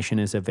information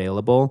is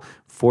available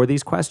for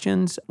these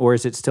questions? Or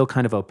is it still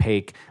kind of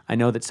opaque? I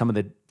know that some of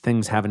the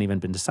things haven't even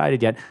been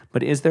decided yet,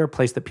 but is there a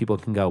place that people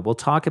can go? We'll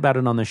talk about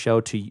it on the show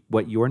to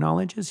what your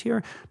knowledge is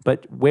here,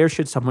 but where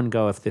should someone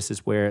go if this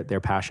is where their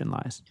passion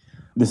lies?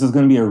 This is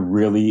going to be a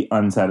really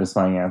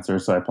unsatisfying answer,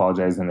 so I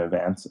apologize in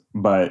advance.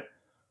 But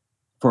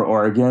for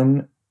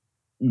Oregon,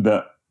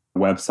 the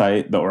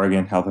website, the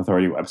Oregon Health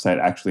Authority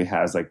website actually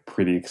has like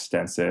pretty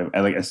extensive,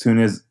 like as soon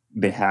as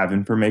they have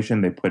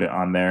information, they put it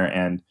on there.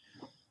 And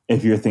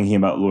if you're thinking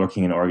about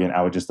working in Oregon,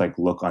 I would just like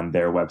look on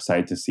their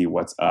website to see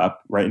what's up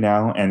right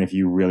now. And if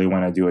you really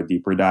want to do a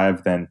deeper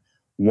dive, then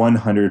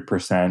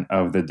 100%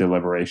 of the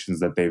deliberations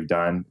that they've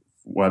done,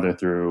 whether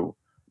through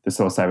the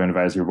psilocybin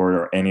advisory board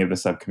or any of the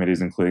subcommittees,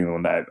 including the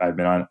one that I've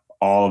been on,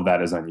 all of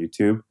that is on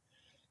YouTube.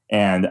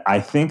 And I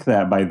think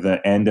that by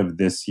the end of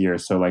this year,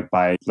 so like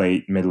by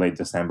mid-late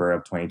December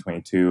of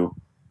 2022,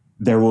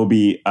 there will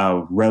be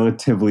a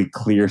relatively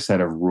clear set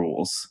of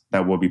rules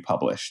that will be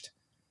published.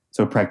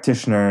 So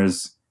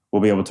practitioners will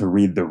be able to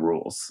read the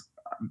rules.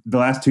 The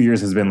last 2 years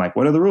has been like,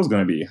 what are the rules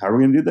going to be? How are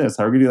we going to do this?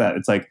 How are we going to do that?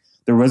 It's like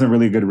there wasn't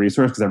really a good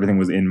resource because everything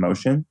was in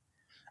motion.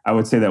 I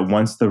would say that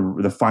once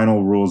the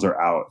final rules are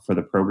out for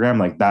the program,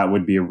 like that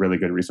would be a really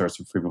good resource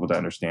for people to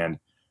understand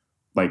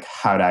like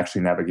how to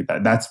actually navigate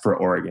that. That's for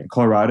Oregon.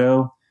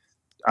 Colorado,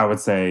 I would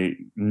say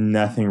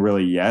nothing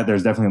really yet.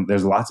 There's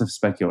lots of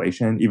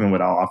speculation. Even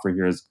what I'll offer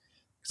here is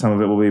some of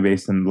it will be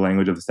based in the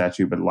language of the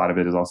statute, but a lot of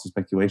it is also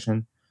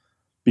speculation,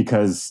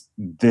 because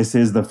this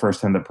is the first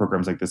time that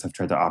programs like this have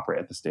tried to operate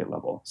at the state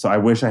level. So I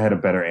wish I had a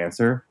better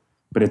answer,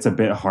 but it's a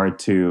bit hard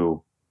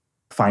to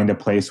find a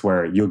place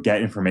where you'll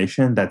get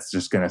information that's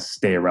just going to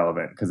stay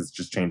relevant because it's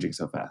just changing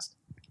so fast.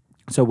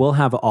 So we'll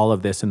have all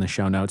of this in the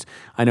show notes.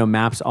 I know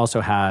MAPS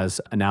also has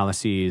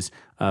analyses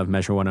of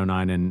Measure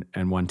 109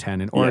 and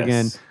 110 in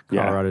Oregon, Yes.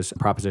 Colorado's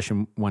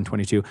Proposition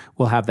 122.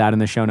 We'll have that in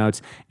the show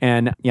notes.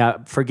 And yeah,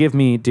 forgive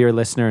me, dear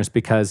listeners,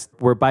 because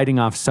we're biting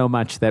off so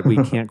much that we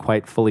can't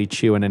quite fully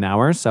chew in an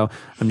hour. So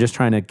I'm just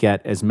trying to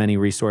get as many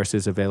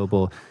resources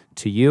available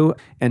to you.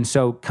 And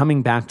so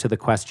coming back to the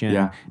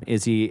question,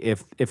 Izzy,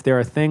 if there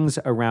are things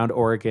around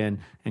Oregon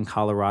and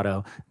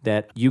Colorado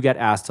that you get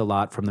asked a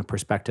lot from the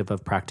perspective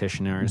of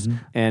practitioners,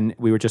 and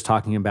we were just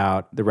talking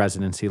about the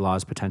residency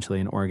laws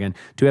potentially in Oregon,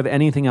 do you have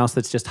anything else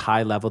that's just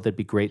high level that'd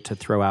be great to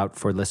throw out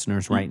for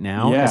listeners right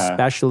now,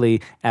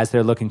 especially as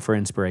they're looking for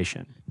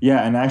inspiration?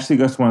 Yeah, and actually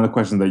goes to one of the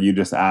questions that you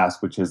just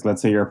asked, which is,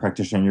 let's say you're a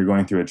practitioner and you're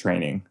going through a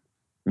training,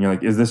 and you're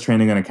like, is this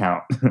training going to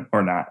count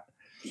or not?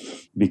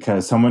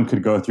 Because someone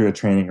could go through a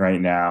training right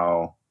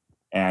now,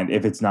 and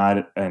if it's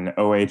not an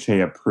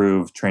OHA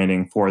approved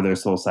training for their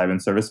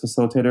psilocybin service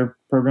facilitator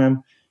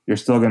program, you're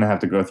still going to have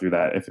to go through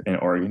that in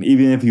Oregon,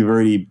 even if you've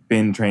already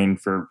been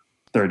trained for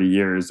 30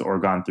 years or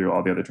gone through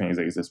all the other trainings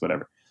that exist,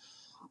 whatever,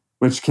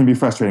 which can be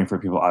frustrating for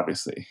people,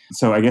 obviously.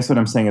 So I guess what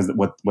I'm saying is that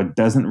what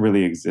doesn't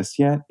really exist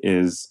yet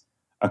is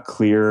a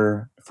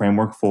clear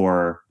framework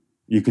for,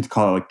 you could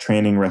call it like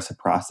training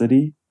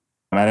reciprocity.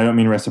 And I don't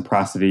mean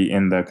reciprocity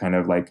in the kind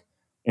of like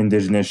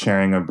indigenous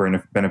sharing of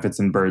benefits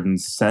and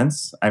burdens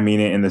sense. I mean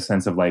it in the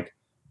sense of like,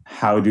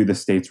 how do the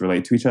states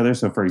relate to each other?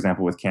 So for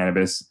example, with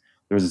cannabis,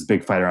 there was this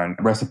big fight around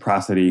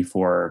reciprocity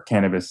for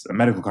cannabis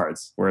medical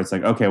cards, where it's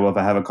like, okay, well, if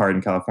I have a card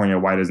in California,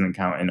 why doesn't it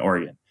count in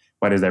Oregon?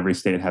 Why does every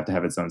state have to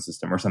have its own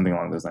system or something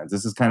along those lines?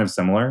 This is kind of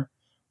similar,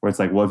 where it's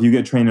like, well, if you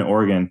get trained in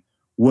Oregon,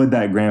 would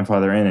that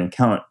grandfather in and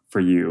count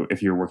for you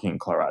if you're working in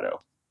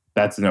Colorado?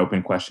 That's an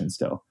open question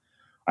still.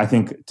 I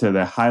think to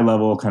the high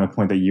level kind of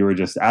point that you were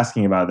just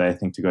asking about, that I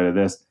think to go to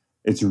this,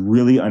 it's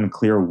really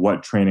unclear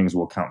what trainings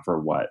will count for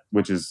what,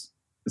 which is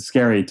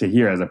scary to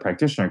hear as a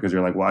practitioner, because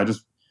you're like, well, I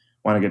just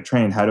want to get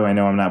trained. How do I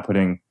know I'm not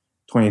putting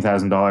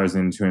 $20,000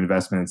 into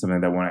investment in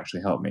something that won't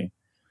actually help me?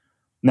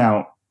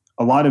 Now,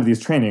 a lot of these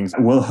trainings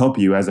will help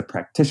you as a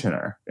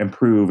practitioner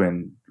improve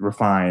and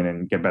refine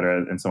and get better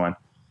and so on.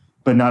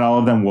 But not all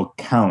of them will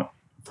count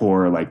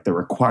for like the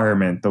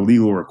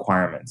legal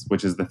requirements,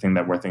 which is the thing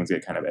where things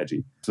get kind of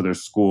edgy. So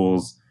there's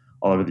schools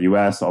all over the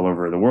US, all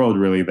over the world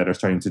really, that are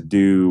starting to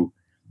do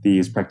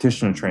these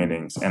practitioner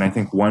trainings. And I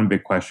think one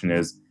big question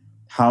is,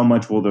 how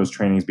much will those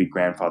trainings be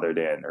grandfathered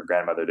in or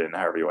grandmothered in,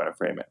 however you want to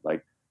frame it?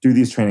 Like, do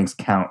these trainings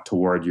count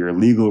toward your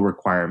legal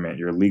requirement,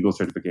 your legal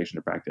certification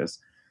to practice?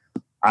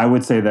 I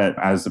would say that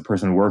as a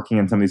person working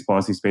in some of these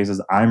policy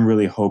spaces, I'm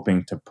really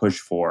hoping to push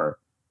for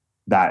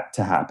that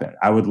to happen.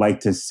 I would like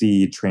to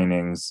see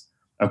trainings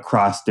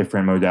across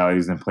different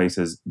modalities and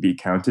places be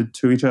counted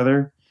to each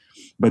other,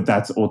 but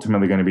that's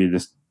ultimately going to be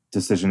this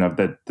decision of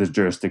the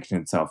jurisdiction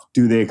itself.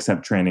 Do they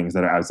accept trainings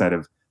that are outside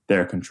of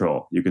their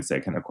control? You could say,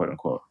 kind of quote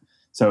unquote.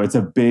 So it's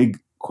a big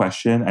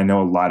question. I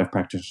know a lot of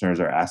practitioners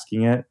are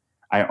asking it.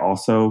 I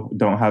also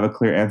don't have a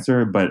clear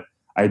answer, but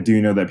I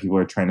do know that people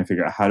are trying to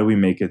figure out how do we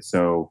make it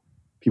so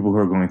people who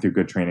are going through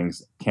good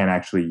trainings can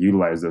actually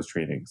utilize those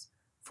trainings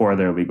for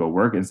their legal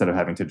work instead of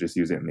having to just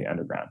use it in the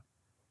underground.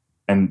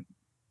 And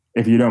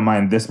if you don't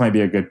mind, this might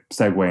be a good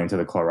segue into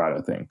the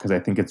Colorado thing, because I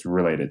think it's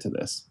related to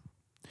this.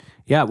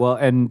 Yeah, well,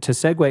 and to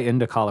segue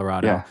into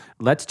Colorado,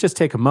 let's just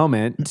take a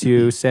moment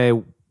to say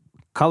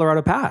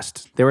Colorado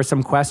passed. There were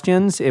some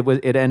questions.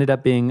 It ended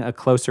up being a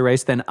closer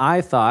race than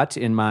I thought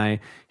in my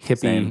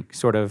hippie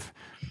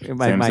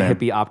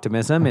hippie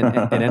optimism. It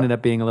ended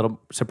up being a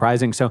little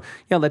surprising. So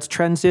yeah, let's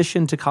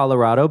transition to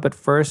Colorado. But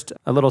first,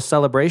 a little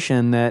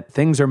celebration that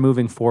things are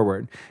moving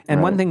forward.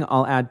 And one thing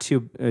I'll add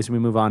too as we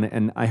move on,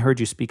 and I heard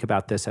you speak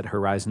about this at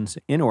Horizons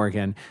in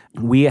Oregon,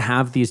 we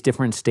have these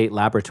different state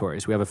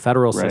laboratories. We have a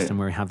federal system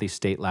where we have these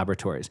state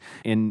laboratories.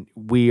 And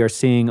we are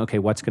seeing, okay,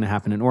 what's going to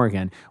happen in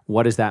Oregon?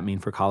 What does that mean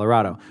for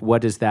Colorado?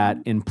 What does that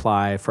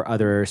imply for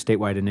other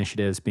statewide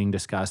initiatives being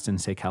discussed in,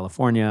 say,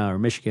 California or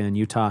Michigan,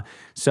 Utah?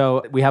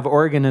 So we have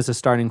Oregon as a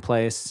starting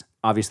place,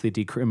 obviously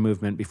decrim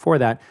movement before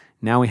that.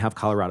 Now we have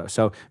Colorado.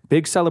 So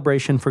big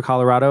celebration for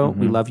Colorado.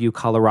 We love you,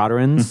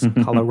 Coloradans.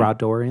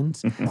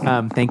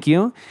 Thank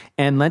you.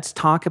 And let's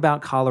talk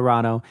about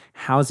Colorado.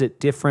 How's it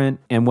different?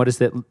 And what does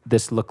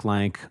this look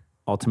like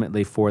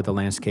ultimately for the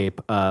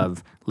landscape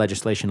of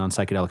legislation on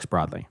psychedelics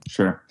broadly?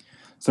 Sure.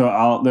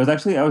 So there's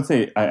actually, I would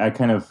say, I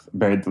kind of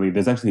buried the lead.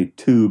 There's actually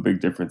two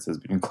big differences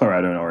between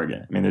Colorado and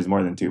Oregon. I mean, there's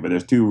more than two, but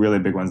there's two really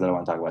big ones that I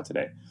want to talk about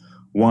today.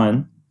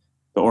 One,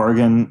 the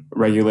Oregon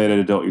regulated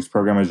adult use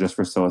program is just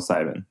for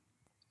psilocybin.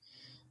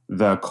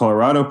 The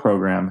Colorado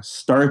program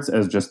starts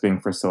as just being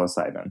for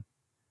psilocybin,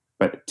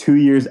 but 2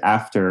 years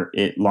after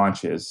it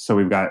launches, so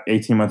we've got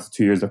 18 months,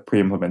 2 years of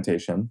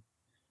pre-implementation.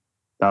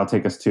 That'll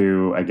take us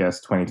to, I guess,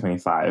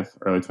 2025,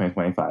 early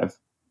 2025.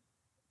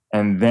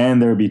 And then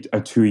there would be a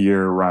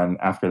 2-year run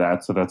after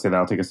that. So let's say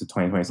that'll take us to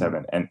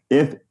 2027. And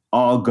if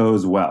all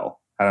goes well,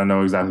 I don't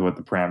know exactly what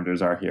the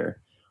parameters are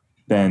here,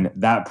 then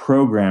that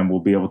program will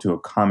be able to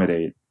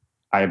accommodate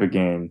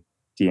ibogaine,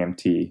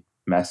 DMT,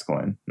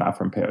 mescaline, not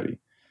from peyote.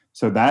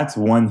 So that's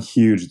one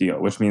huge deal,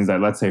 which means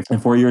that let's say in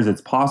 4 years, it's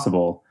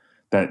possible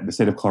that the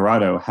state of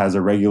Colorado has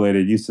a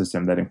regulated use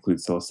system that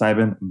includes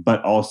psilocybin,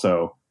 but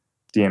also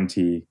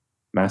DMT,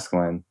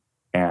 mescaline,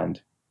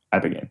 and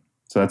ibogaine.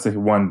 So that's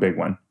one big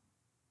one.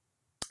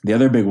 The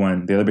other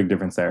big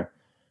difference there,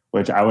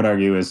 which I would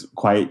argue is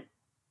quite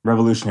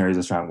revolutionary is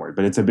a strong word,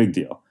 but it's a big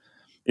deal,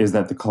 is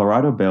that the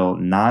Colorado bill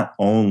not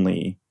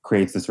only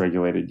creates this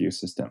regulated use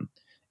system,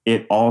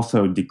 it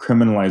also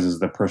decriminalizes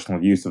the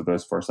personal use of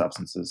those four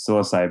substances: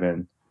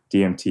 psilocybin,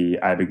 DMT,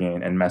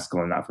 ibogaine, and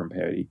mescaline, not from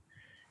peyote.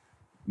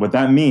 What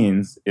that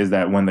means is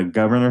that when the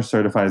governor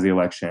certifies the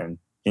election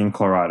in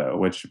Colorado,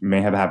 which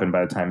may have happened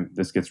by the time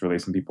this gets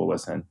released and people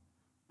listen,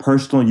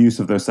 personal use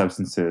of those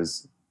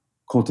substances,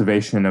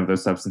 cultivation of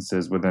those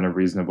substances within a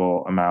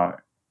reasonable amount,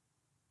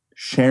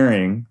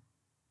 sharing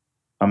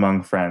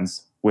among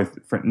friends with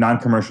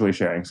non-commercially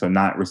sharing, so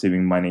not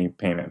receiving money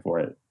payment for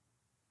it,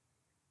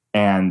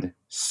 and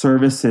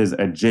services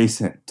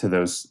adjacent to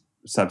those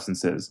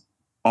substances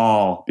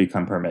all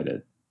become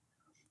permitted.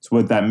 So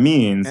what that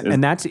means is,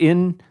 and that's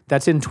in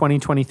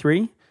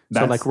 2023.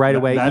 So like right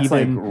away, that's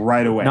even like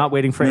right away, not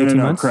waiting for 18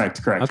 months.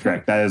 Correct.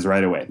 That is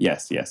right away.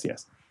 Yes.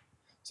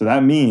 So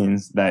that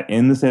means that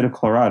in the state of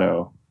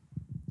Colorado,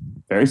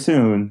 very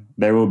soon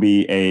there will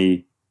be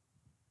a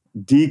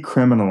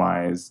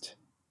decriminalized,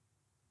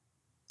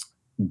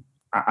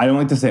 I don't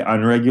like to say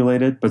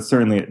unregulated, but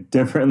certainly a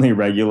differently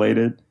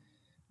regulated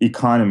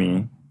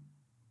economy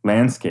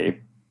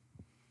landscape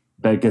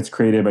that gets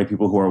created by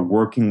people who are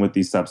working with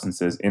these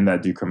substances in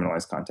that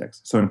decriminalized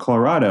context. So in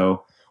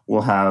Colorado,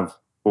 we'll have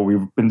what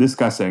we've been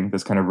discussing,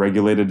 this kind of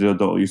regulated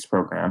adult use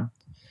program,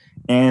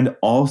 and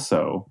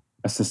also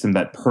a system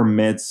that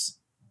permits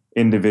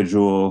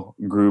individual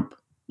group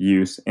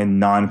use in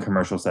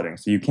non-commercial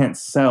settings. So you can't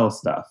sell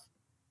stuff.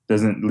 It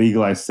doesn't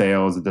legalize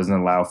sales. It doesn't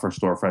allow for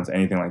storefronts,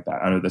 anything like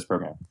that under this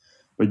program.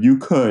 But you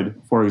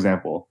could, for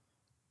example,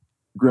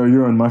 grow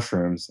your own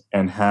mushrooms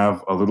and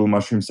have a little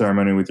mushroom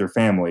ceremony with your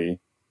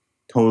family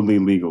totally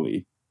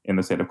legally in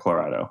the state of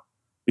Colorado.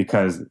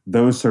 because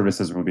those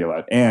services will be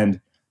allowed.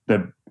 And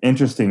the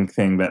interesting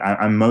thing that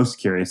I'm most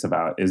curious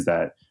about is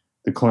that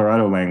the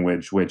Colorado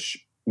language, which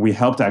we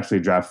helped actually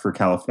draft for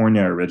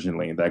California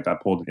originally, that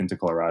got pulled into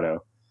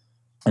Colorado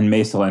and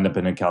may still end up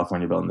in a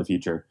California bill in the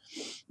future,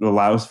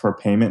 allows for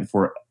payment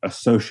for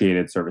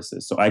associated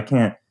services. So I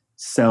can't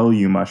sell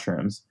you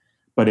mushrooms,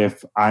 but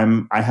if I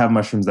have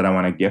mushrooms that I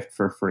want to gift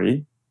for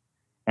free,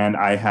 and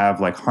I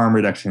have like harm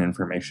reduction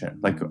information,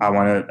 like I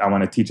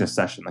want to teach a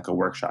session, like a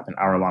workshop, an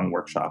hour-long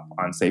workshop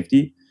on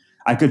safety,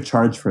 I could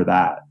charge for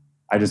that.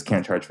 I just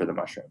can't charge for the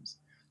mushrooms.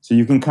 So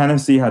you can kind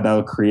of see how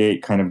that'll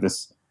create kind of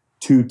this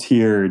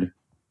two-tiered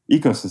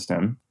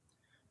ecosystem.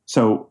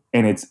 So,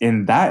 and it's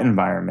in that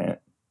environment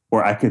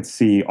where I could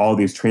see all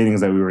these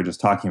trainings that we were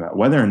just talking about,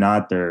 whether or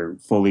not they're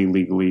fully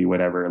legally,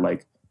 whatever,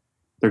 like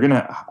they're going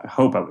to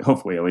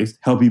hopefully at least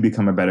help you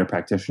become a better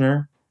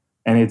practitioner.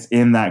 And it's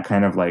in that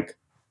kind of like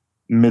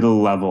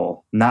middle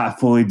level, not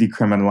fully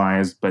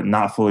decriminalized, but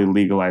not fully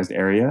legalized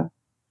area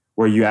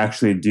where you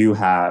actually do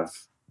have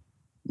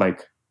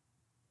like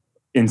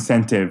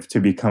incentive to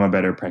become a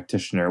better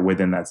practitioner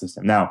within that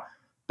system. Now,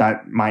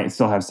 that might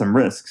still have some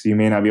risks. You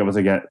may not be able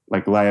to get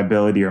like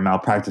liability or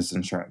malpractice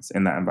insurance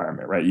in that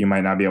environment, right? You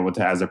might not be able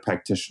to, as a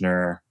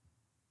practitioner,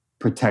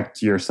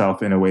 protect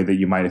yourself in a way that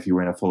you might if you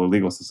were in a fully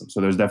legal system. So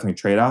there's definitely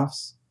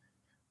trade-offs.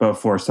 But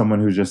for someone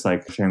who's just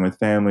like sharing with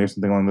family or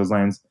something along those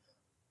lines,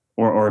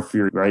 or if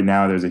you're right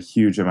now, there's a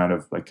huge amount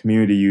of like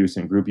community use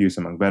and group use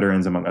among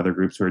veterans, among other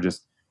groups who are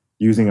just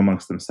using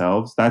amongst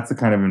themselves. That's the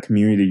kind of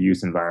community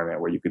use environment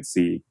where you could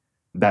see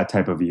that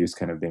type of use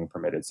kind of being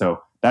permitted.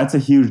 So that's a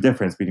huge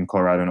difference between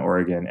Colorado and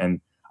Oregon.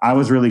 And I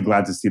was really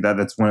glad to see that.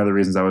 That's one of the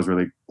reasons I was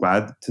really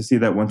glad to see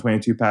that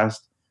 122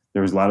 passed.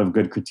 There was a lot of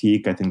good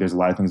critique. I think there's a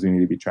lot of things we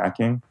need to be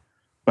tracking.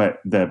 But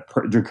the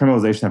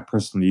decriminalization of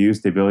personal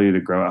use, the ability to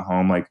grow at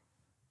home, like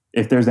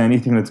if there's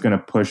anything that's going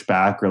to push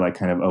back or like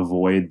kind of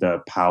avoid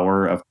the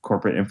power of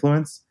corporate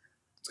influence,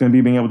 it's going to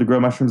be being able to grow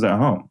mushrooms at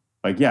home.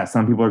 Like, yeah,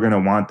 some people are going to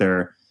want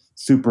their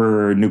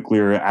super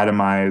nuclear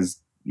atomized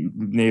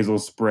nasal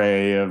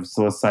spray of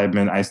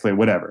psilocybin isolate,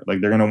 whatever. Like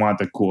they're going to want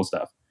the cool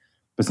stuff.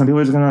 But some people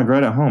are just going to grow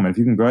it at home. And if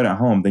you can grow it at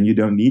home, then you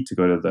don't need to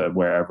go to the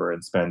wherever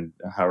and spend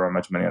however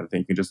much money on the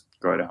thing. You can just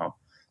grow it at home.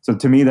 So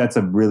to me, that's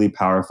a really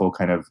powerful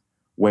kind of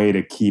way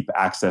to keep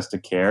access to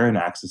care and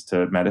access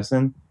to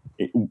medicine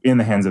in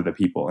the hands of the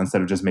people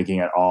instead of just making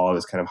it all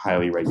this kind of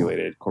highly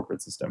regulated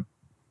corporate system.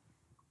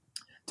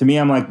 To me,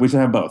 I'm like, we should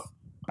have both.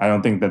 I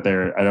don't think that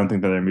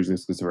they're mutually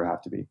exclusive or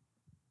have to be.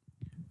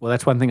 Well,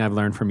 that's one thing I've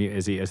learned from you,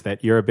 Izzy, is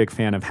that you're a big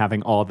fan of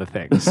having all the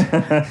things.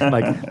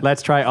 Like,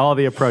 let's try all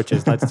the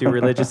approaches. Let's do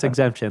religious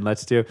exemption.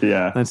 Let's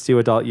do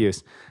adult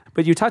use.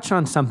 But you touched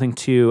on something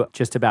too,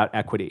 just about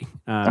equity,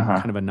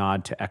 kind of a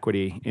nod to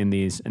equity in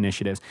these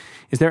initiatives.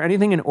 Is there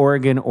anything in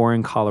Oregon or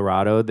in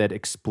Colorado that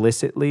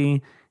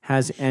explicitly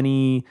has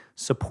any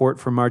support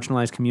for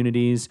marginalized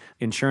communities?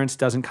 Insurance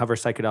doesn't cover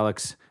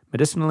psychedelics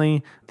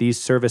medicinally. These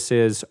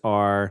services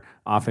are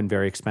often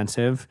very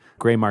expensive.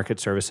 Gray market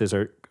services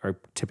are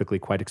typically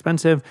quite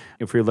expensive.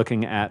 If you're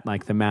looking at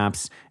like the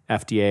MAPS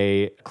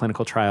FDA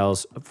clinical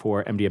trials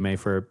for MDMA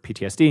for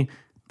PTSD,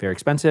 very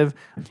expensive.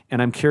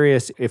 And I'm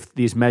curious if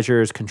these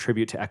measures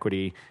contribute to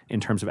equity in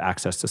terms of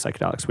access to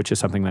psychedelics, which is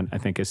something that I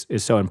think is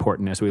so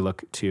important as we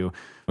look to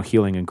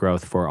healing and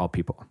growth for all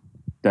people.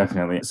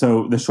 Definitely.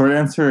 So the short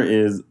answer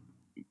is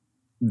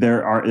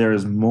there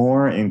is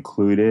more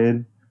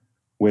included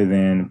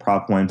within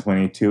Prop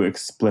 122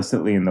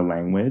 explicitly in the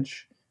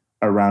language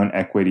around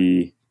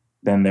equity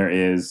than there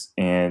is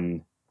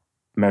in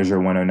Measure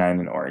 109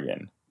 in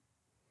Oregon.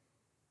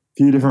 A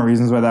few different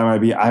reasons why that might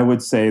be. I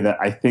would say that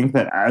I think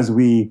that as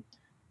we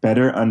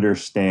better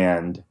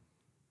understand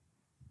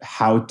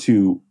how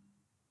to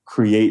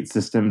create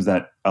systems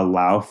that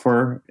allow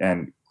for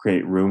and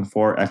create room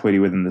for equity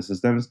within the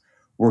systems,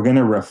 we're going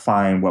to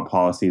refine what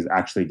policies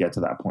actually get to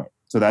that point.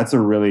 So that's a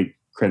really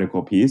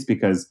critical piece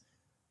because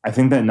I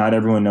think that not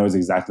everyone knows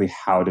exactly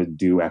how to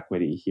do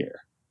equity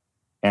here.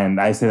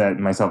 And I say that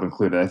myself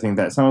included. I think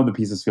that some of the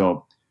pieces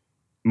feel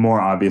more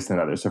obvious than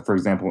others. So for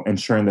example,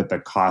 ensuring that the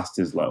cost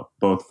is low,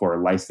 both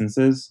for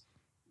licenses.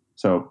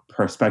 So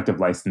prospective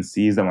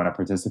licensees that want to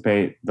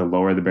participate, the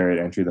lower the barrier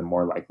to entry, the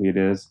more likely it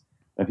is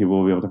that people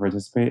will be able to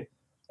participate.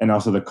 And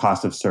also the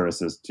cost of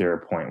services, to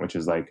your point, which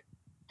is like,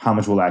 how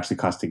much will it actually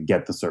cost to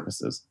get the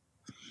services?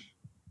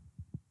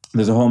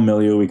 There's a whole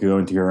milieu we could go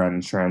into around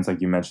insurance,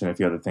 like you mentioned, a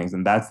few other things.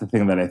 And that's the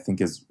thing that I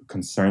think is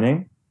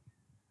concerning,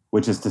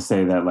 which is to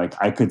say that like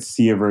I could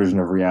see a version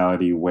of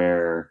reality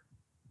where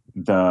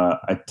the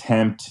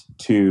attempt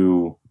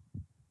to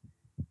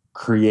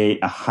create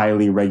a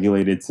highly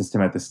regulated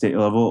system at the state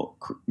level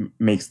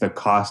makes the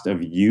cost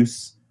of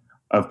use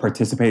of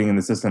participating in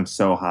the system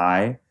so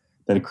high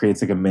that it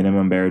creates like a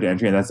minimum barrier to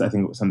entry. And that's, I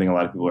think, something a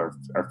lot of people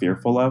are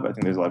fearful of. I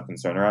think there's a lot of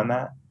concern around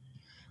that.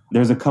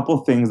 There's a couple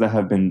things that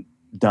have been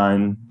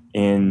done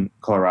in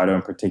Colorado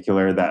in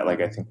particular that like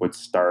I think would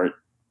start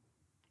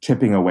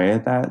chipping away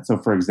at that. So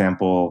for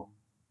example,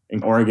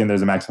 in Oregon,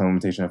 there's a maximum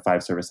limitation of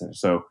 5 service centers.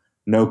 So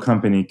no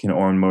company can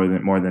own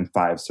more than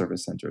 5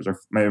 service centers, or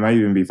it might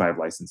even be 5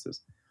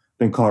 licenses.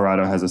 Then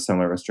Colorado has a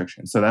similar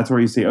restriction. So that's where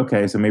you see,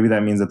 okay, so maybe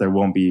that means that there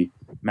won't be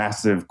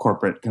massive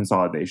corporate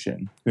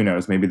consolidation. Who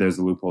knows? Maybe there's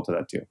a loophole to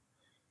that too.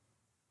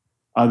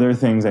 Other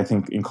things, I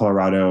think in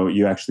Colorado,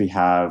 you actually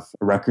have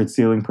record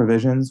sealing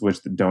provisions, which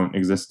don't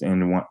exist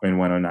in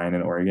 109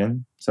 in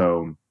Oregon.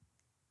 So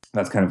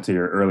that's kind of to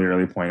your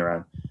early point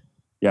around,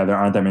 yeah, there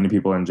aren't that many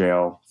people in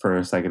jail for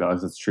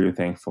psychedelics. That's true,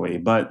 thankfully.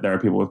 But there are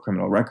people with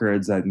criminal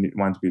records that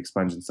want to be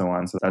expunged and so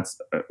on. So that's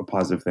a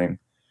positive thing.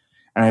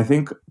 And I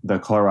think the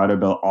Colorado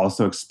bill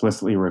also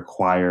explicitly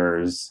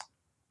requires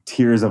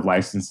tiers of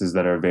licenses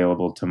that are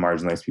available to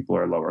marginalized people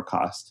or lower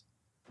cost.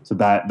 So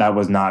that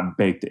was not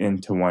baked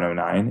into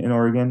 109 in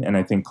Oregon. And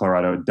I think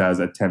Colorado does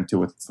attempt to,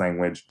 with its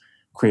language,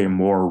 create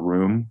more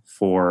room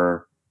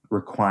for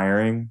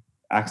requiring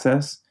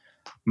access.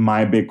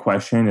 My big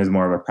question is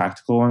more of a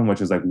practical one,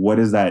 which is like, what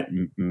does that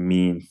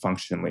mean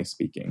functionally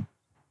speaking?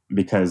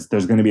 Because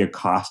there's going to be a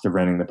cost of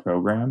running the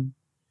program.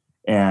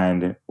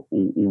 And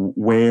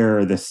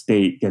where the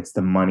state gets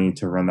the money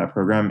to run that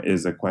program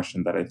is a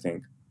question that I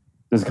think,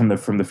 does it come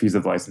from the fees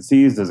of the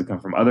licensees? Does it come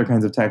from other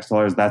kinds of tax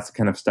dollars? That's the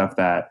kind of stuff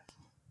that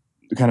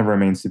kind of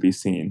remains to be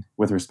seen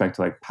with respect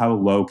to like, how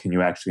low can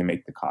you actually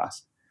make the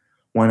cost?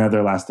 One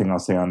other last thing I'll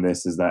say on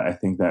this is that I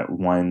think that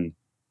one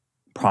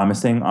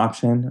promising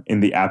option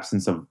in the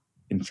absence of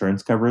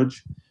insurance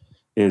coverage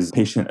is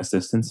patient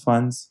assistance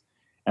funds.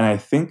 And I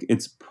think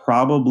it's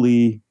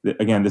probably,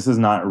 again, this is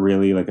not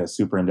really like a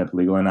super in-depth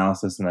legal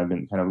analysis, and I've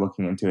been kind of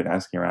looking into it,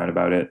 asking around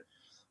about it,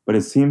 but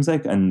it seems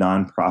like a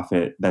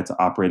nonprofit that's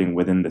operating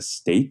within the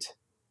state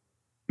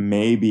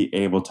may be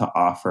able to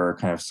offer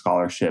kind of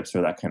scholarships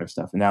or that kind of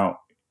stuff. Now,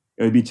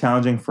 it would be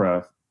challenging for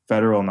a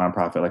federal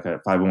nonprofit like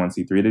a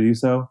 501c3 to do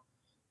so,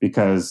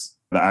 because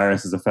the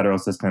IRS is a federal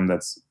system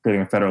that's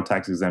creating a federal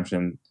tax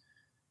exemption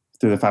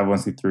through the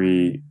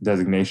 501c3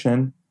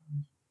 designation.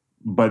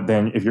 But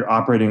then if you're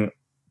operating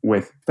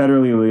with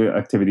federally legal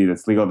activity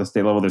that's legal at the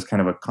state level, there's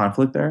kind of a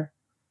conflict there.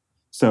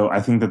 So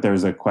I think that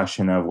there's a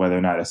question of whether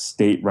or not a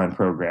state-run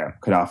program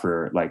could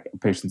offer like a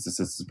patient's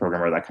assistance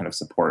program or that kind of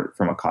support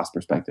from a cost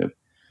perspective.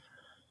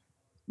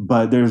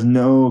 But there's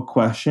no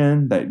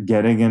question that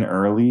getting in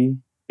early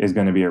is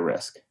going to be a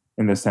risk,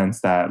 in the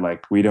sense that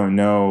like we don't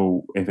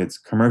know if it's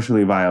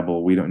commercially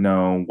viable. We don't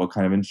know what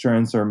kind of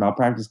insurance or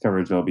malpractice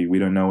coverage there'll be. We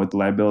don't know what the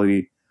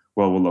liability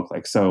will look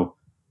like. So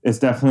it's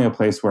definitely a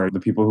place where the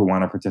people who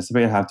want to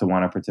participate have to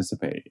want to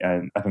participate.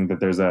 And I think that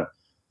there's a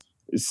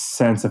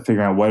sense of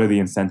figuring out what are the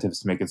incentives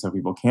to make it so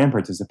people can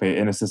participate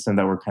in a system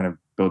that we're kind of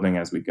building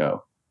as we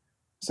go.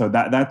 So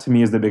that to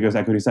me is the biggest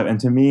equity step. And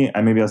to me,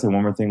 maybe I'll say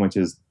one more thing, which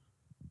is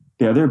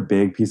the other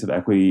big piece of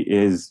equity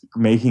is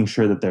making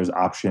sure that there's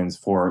options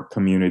for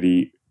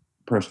community,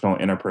 personal,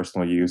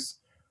 interpersonal use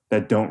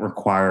that don't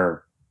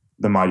require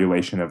the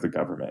modulation of the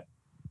government,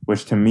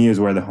 which to me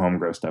is where the home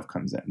grow stuff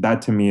comes in.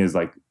 That to me is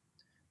like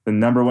the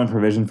number one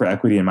provision for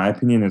equity, in my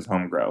opinion, is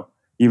home grow.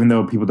 Even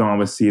though people don't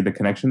always see the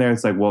connection there,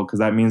 it's like, well, because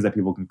that means that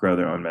people can grow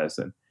their own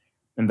medicine.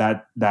 And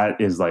that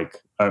is like,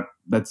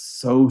 that's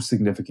so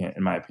significant,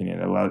 in my opinion.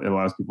 It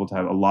allows people to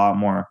have a lot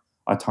more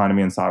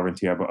autonomy and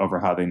sovereignty over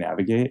how they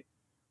navigate.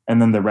 And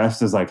then the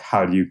rest is like,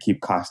 how do you keep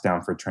costs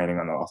down for training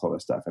on all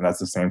this stuff? And that's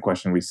the same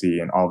question we see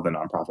in all of the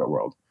nonprofit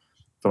world.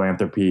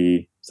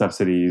 Philanthropy,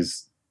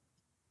 subsidies,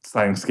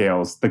 sliding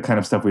scales, the kind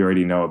of stuff we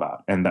already know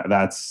about. And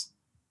that's,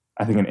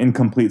 I think, an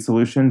incomplete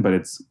solution, but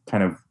it's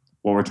kind of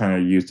what we're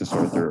trying to use to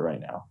sort through it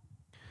right now.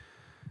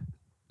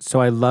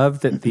 So I love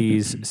that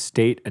these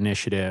state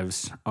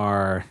initiatives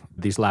are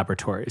these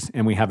laboratories,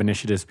 and we have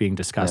initiatives being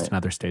discussed in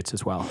other states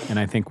as well. And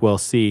I think we'll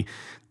see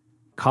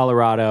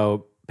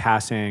Colorado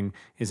passing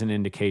is an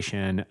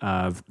indication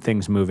of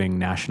things moving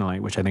nationally,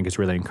 which I think is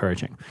really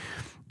encouraging.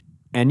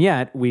 And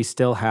yet we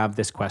still have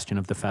this question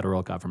of the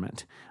federal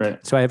government.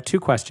 Right. So I have two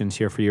questions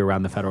here for you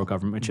around the federal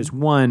government, which is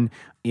one,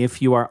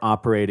 if you are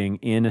operating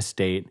in a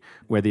state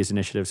where these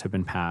initiatives have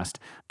been passed,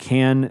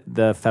 can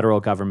the federal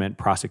government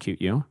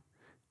prosecute you?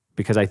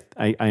 Because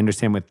I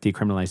understand with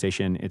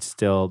decriminalization, it's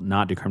still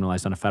not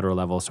decriminalized on a federal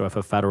level. So if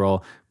a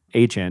federal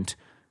agent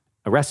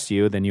arrests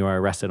you, then you are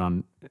arrested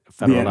on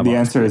federal level. The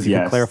answer is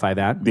yes. Clarify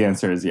that. The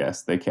answer is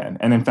yes, they can.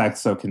 And in fact,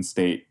 so can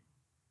state.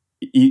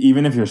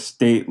 Even if you're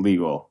state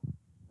legal,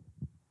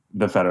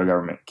 the federal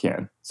government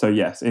can. So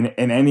yes, in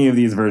any of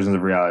these versions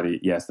of reality,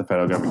 yes, the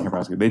federal government can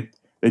prosecute.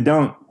 They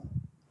don't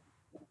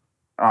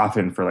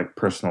often for like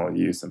personal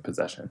use and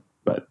possession,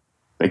 but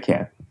they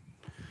can.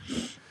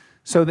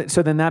 So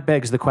then that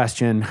begs the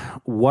question,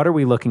 what are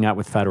we looking at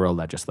with federal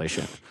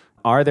legislation?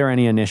 Are there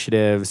any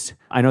initiatives?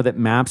 I know that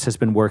MAPS has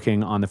been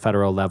working on the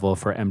federal level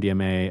for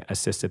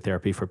MDMA-assisted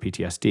therapy for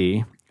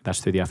PTSD.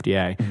 That's through the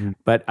FDA. Mm-hmm.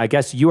 But I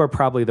guess you are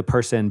probably the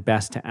person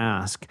best to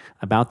ask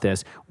about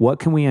this. What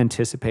can we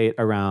anticipate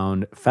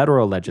around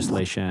federal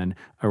legislation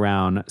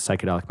around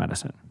psychedelic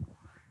medicine?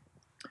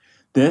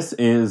 This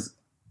is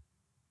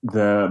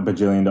the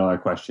bajillion-dollar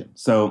question.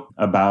 So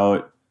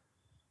about,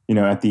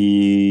 at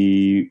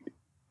the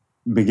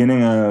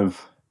beginning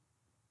of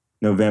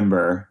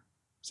November,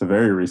 so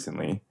very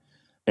recently,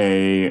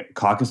 a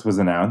caucus was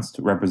announced,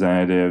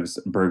 Representatives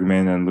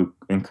Bergman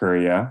and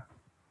Correa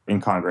in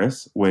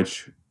Congress,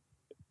 which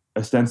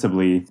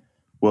ostensibly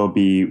will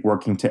be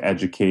working to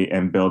educate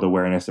and build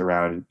awareness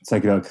around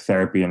psychedelic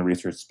therapy and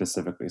research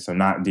specifically. So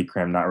not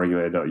decrim, not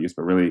regulated adult use,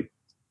 but really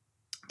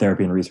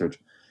therapy and research.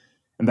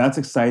 And that's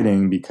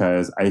exciting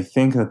because I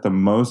think that the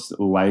most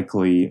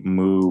likely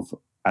move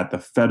at the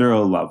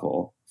federal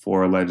level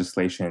for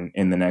legislation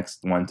in the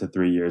next 1 to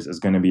 3 years is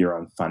going to be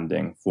around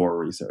funding for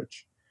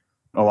research.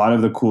 A lot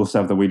of the cool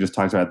stuff that we just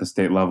talked about at the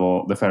state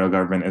level, the federal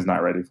government is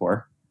not ready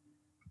for.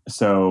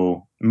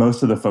 So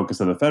most of the focus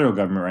of the federal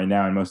government right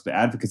now and most of the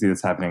advocacy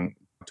that's happening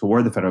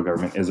toward the federal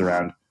government is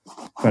around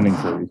funding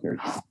for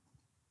research.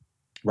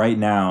 Right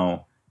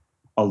now,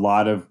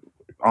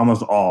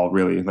 almost all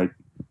really, like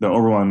the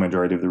overwhelming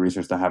majority of the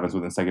research that happens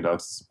within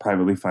psychedelics is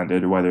privately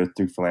funded, whether it's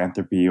through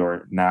philanthropy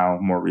or now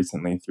more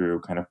recently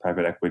through kind of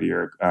private equity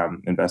or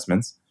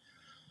investments.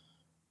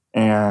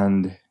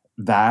 And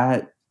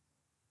that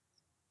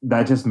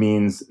just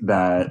means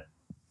that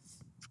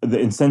the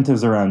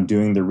incentives around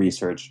doing the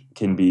research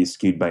can be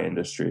skewed by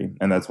industry.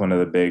 And that's one of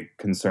the big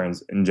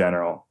concerns in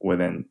general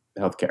within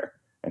healthcare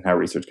and how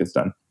research gets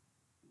done.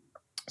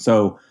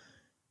 So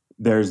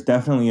there's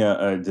definitely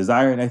a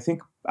desire, and I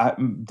think,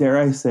 dare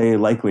I say,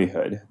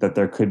 likelihood that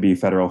there could be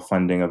federal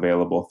funding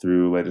available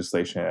through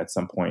legislation at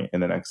some point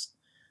in the next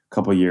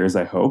couple of years,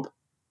 I hope.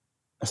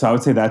 So I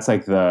would say that's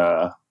like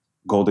the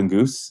golden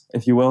goose,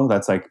 if you will.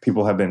 That's like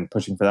people have been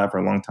pushing for that for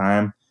a long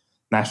time.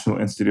 National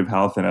Institute of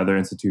Health and other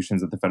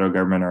institutions at the federal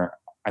government are,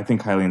 I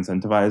think, could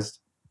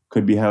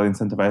be highly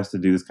incentivized to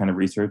do this kind of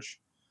research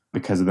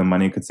because of the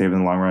money it could save in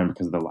the long run,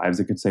 because of the lives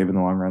it could save in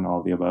the long run, all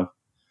of the above.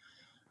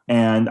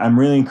 And I'm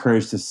really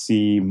encouraged to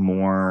see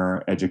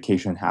more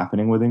education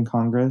happening within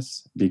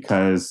Congress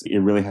because it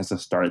really has to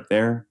start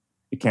there.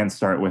 It can't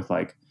start with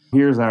like,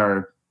 here's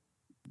our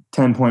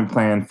 10-point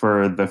plan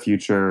for the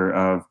future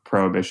of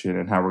prohibition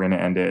and how we're going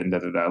to end it and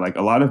da-da-da. Like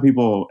a lot of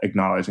people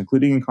acknowledge,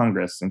 including in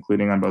Congress,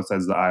 including on both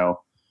sides of the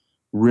aisle,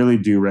 really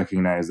do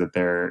recognize that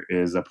there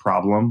is a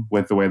problem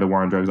with the way the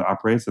war on drugs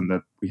operates and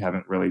that we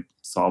haven't really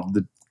solved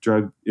the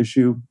drug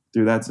issue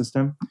through that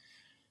system.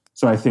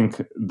 So I think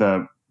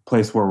the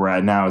place where we're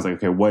at now is like,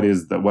 okay, what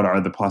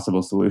are the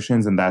possible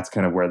solutions? And that's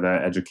kind of where the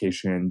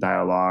education,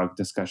 dialogue,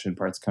 discussion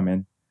parts come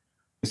in.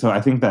 So I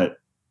think that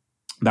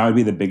would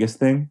be the biggest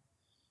thing.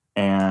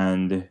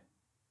 And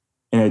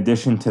in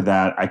addition to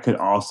that, I could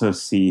also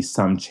see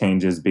some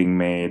changes being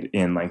made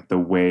in like the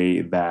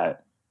way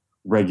that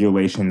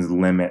regulations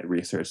limit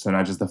research. So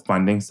not just the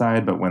funding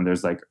side, but when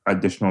there's like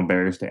additional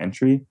barriers to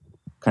entry,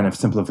 kind of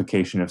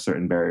simplification of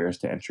certain barriers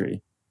to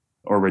entry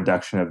or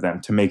reduction of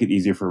them to make it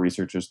easier for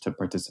researchers to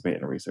participate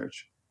in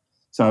research.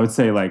 So I would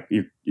say like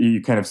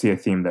you kind of see a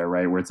theme there,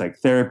 right? Where it's like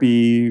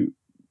therapy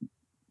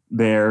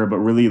there, but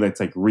really it's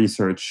like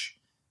research,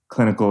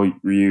 clinical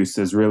use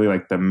is really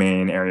like the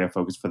main area of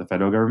focus for the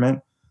federal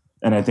government.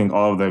 And I think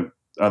all of the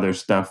other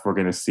stuff we're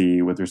going to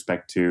see with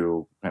respect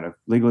to kind of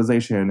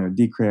legalization or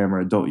decrim or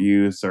adult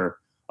use or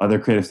other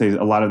creative states,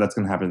 a lot of that's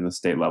going to happen at the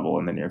state level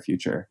in the near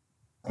future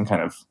and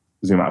kind of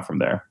zoom out from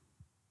there.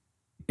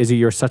 Izzy,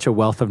 you're such a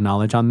wealth of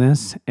knowledge on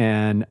this,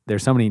 and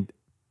there's so many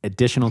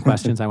additional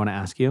questions I want to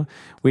ask you.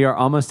 We are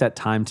almost at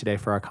time today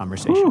for our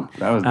conversation. Ooh,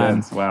 that was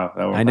dense. Wow.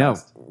 That went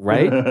fast.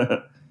 Right?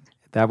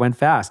 That went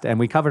fast, and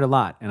we covered a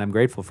lot, and I'm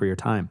grateful for your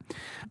time.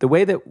 The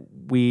way that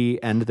we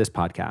end this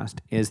podcast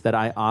is that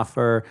I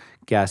offer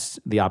guests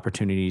the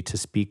opportunity to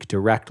speak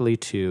directly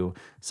to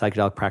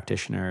psychedelic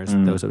practitioners,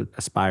 those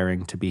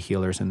aspiring to be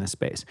healers in this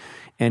space.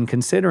 And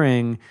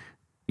considering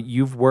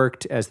you've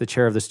worked as the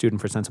chair of the Student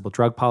for Sensible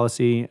Drug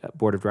Policy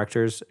Board of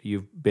Directors,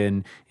 you've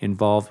been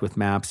involved with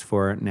MAPS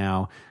for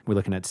now, we're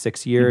looking at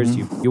 6 years.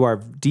 You are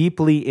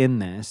deeply in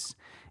this,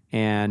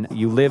 and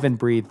you live and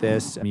breathe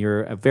this.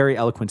 You're a very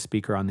eloquent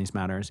speaker on these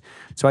matters.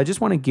 So I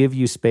just want to give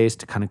you space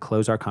to kind of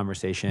close our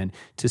conversation,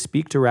 to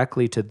speak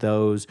directly to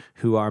those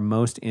who are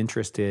most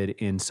interested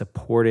in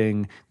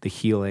supporting the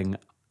healing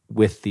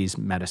with these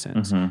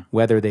medicines,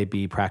 whether they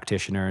be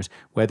practitioners,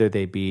 whether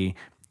they be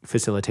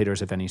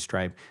facilitators of any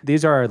stripe.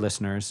 These are our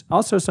listeners,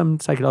 also some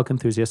psychedelic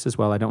enthusiasts as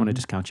well. I don't want to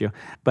discount you,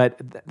 but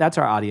that's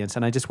our audience.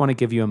 And I just want to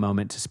give you a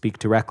moment to speak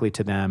directly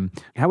to them,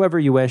 however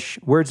you wish,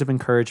 words of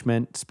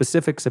encouragement,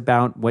 specifics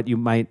about what you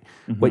might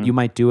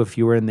do if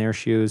you were in their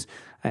shoes,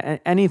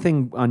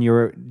 anything on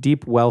your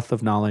deep wealth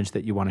of knowledge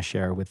that you want to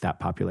share with that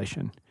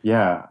population.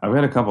 Yeah, I've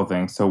got a couple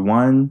things. So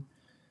one,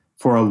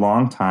 for a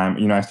long time,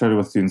 I started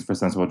with Students for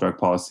Sensible Drug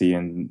Policy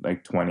in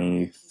like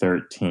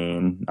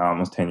 2013,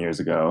 almost 10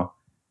 years ago.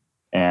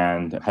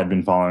 And had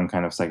been following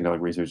kind of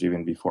psychedelic research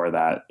even before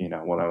that,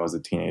 when I was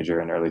a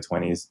teenager in early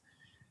 20s.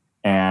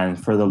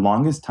 And for the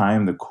longest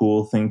time, the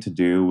cool thing to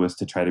do was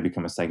to try to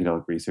become a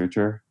psychedelic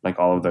researcher. Like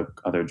all of the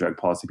other drug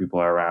policy people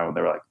are around, they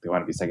were like, they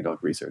want to be psychedelic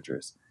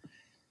researchers.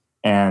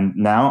 And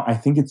now I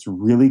think it's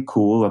really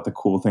cool that the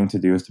cool thing to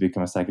do is to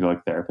become a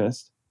psychedelic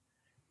therapist.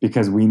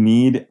 Because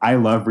I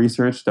love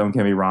research, don't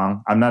get me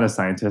wrong. I'm not a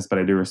scientist, but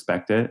I do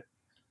respect it.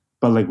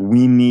 But like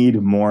we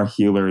need more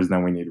healers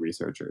than we need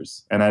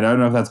researchers. And I don't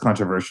know if that's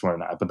controversial or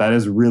not, but that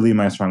is really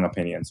my strong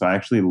opinion. So I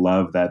actually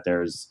love that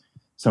there's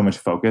so much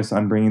focus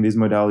on bringing these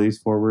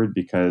modalities forward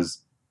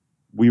because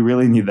we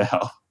really need the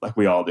help, like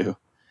we all do.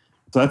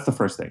 So that's the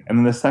first thing. And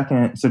then the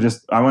second, so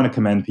just I want to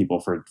commend people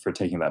for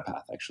taking that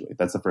path, actually.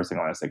 That's the first thing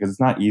I want to say, because it's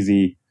not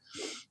easy.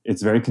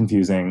 It's very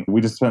confusing.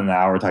 We just spent an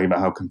hour talking about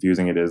how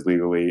confusing it is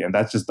legally, and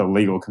that's just the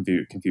legal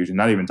confusion,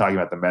 not even talking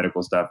about the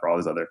medical stuff or all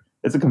this other.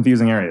 It's a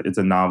confusing area. It's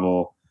a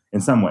novel,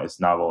 in some ways,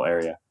 novel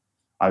area.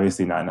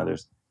 Obviously not in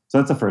others. So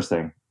that's the first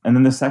thing. And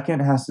then the second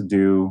has to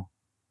do,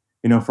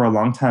 for a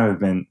long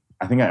time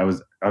I think I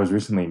was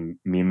recently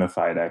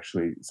memeified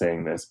actually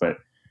saying this, but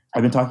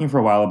I've been talking for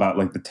a while about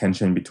like the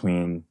tension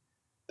between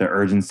the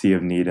urgency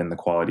of need and the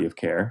quality of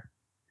care.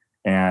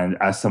 And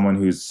as someone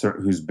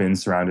who's been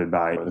surrounded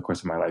by, over the course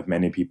of my life,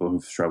 many people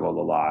who've struggled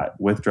a lot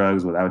with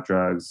drugs, without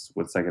drugs,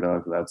 with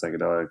psychedelics, without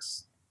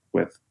psychedelics,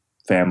 with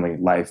family,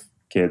 life,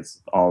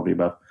 kids, all of the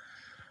above,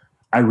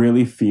 I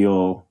really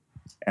feel,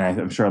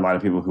 and I'm sure a lot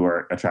of people who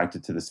are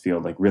attracted to this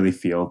field like really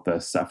feel the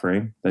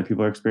suffering that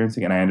people are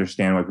experiencing. And I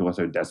understand why people are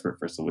so desperate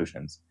for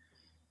solutions.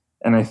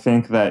 And I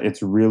think that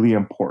it's really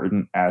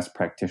important as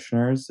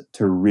practitioners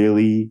to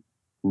really,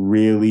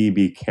 really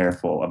be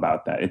careful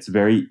about that. It's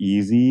very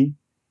easy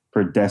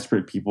for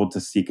desperate people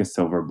to seek a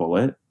silver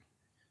bullet.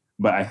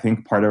 But I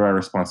think part of our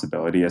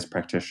responsibility as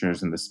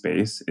practitioners in the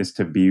space is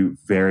to be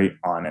very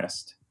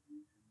honest,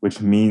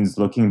 which means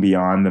looking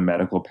beyond the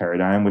medical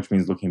paradigm, which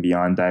means looking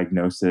beyond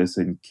diagnosis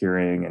and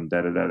curing and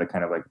the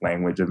kind of like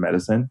language of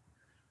medicine,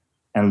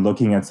 and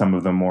looking at some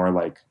of the more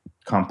like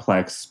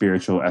complex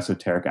spiritual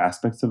esoteric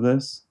aspects of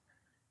this.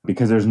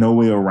 Because there's no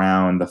way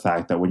around the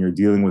fact that when you're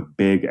dealing with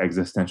big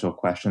existential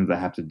questions that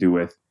have to do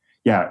with,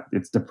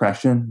 it's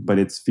depression, but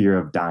it's fear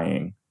of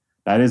dying.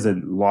 That is a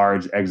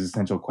large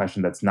existential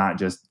question that's not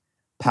just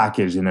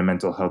packaged in a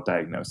mental health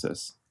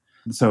diagnosis.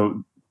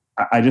 So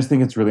I just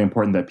think it's really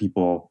important that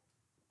people,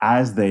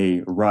 as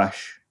they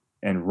rush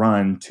and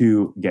run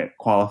to get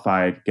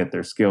qualified, get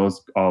their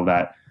skills, all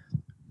that,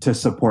 to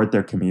support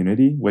their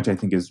community, which I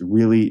think is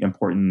really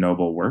important,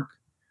 noble work,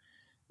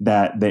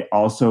 that they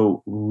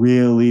also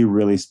really,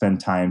 really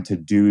spend time to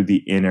do the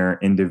inner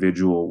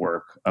individual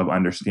work of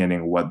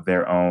understanding what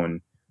their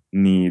own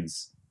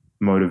needs,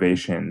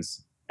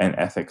 motivations, and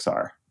ethics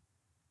are.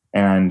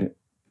 And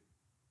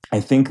I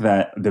think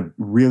that the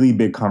really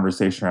big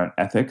conversation around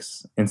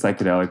ethics in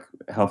psychedelic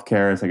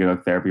healthcare,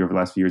 psychedelic therapy over the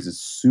last few years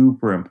is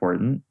super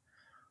important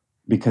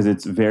because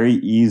it's very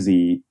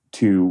easy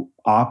to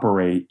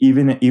operate,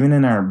 even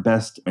in our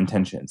best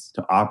intentions,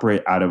 to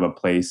operate out of a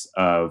place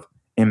of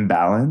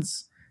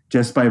imbalance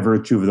just by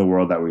virtue of the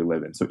world that we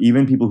live in. So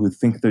even people who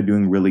think they're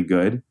doing really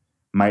good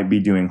might be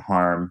doing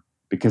harm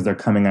because they're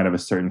coming out of a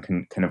certain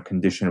kind of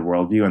conditioned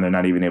worldview, and they're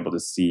not even able to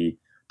see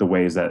the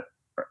ways that,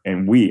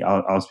 and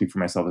I'll speak for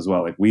myself as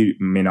well, like we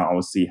may not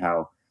always see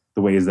how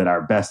the ways that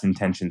our best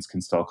intentions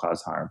can still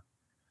cause harm.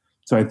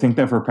 So I think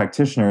that for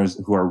practitioners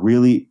who are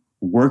really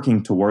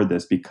working toward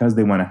this because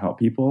they want to help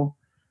people,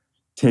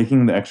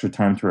 taking the extra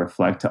time to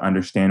reflect, to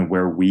understand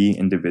where we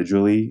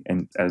individually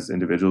and as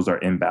individuals are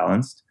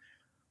imbalanced,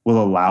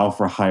 will allow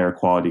for higher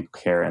quality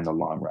care in the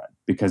long run,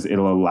 because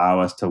it'll allow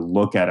us to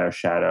look at our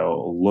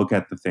shadow, look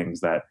at the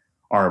things that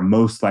are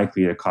most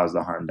likely to cause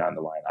the harm down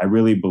the line. I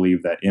really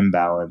believe that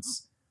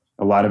imbalance,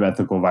 a lot of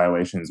ethical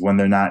violations, when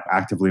they're not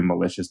actively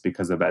malicious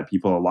because of bad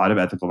people, a lot of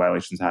ethical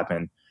violations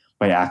happen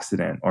by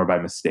accident or by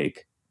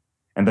mistake.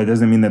 And that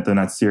doesn't mean that they're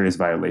not serious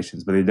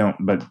violations, but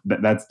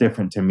that's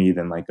different to me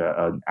than like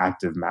an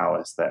active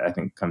malice that I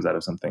think comes out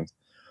of some things.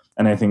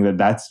 And I think that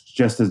that's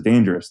just as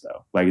dangerous,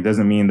 though. Like, it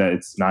doesn't mean that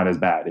it's not as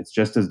bad. It's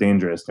just as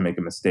dangerous to make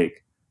a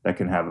mistake that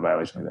can have a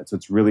violation like that. So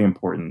it's really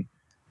important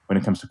when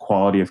it comes to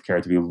quality of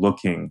care to be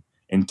looking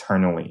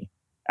internally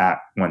at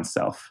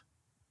oneself,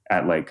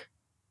 at like,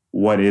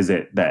 what is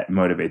it that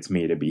motivates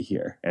me to be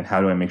here? And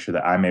how do I make sure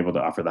that I'm able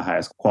to offer the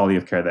highest quality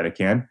of care that I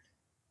can,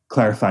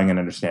 clarifying and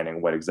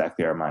understanding what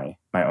exactly are my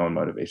own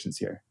motivations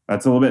here.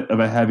 That's a little bit of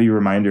a heavy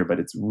reminder, but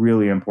it's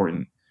really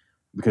important,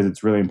 because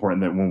it's really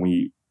important that when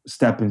we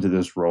step into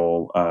this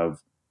role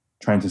of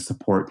trying to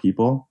support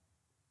people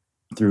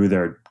through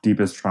their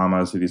deepest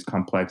traumas, through these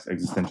complex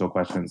existential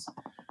questions,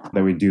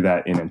 that we do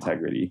that in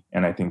integrity.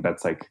 And I think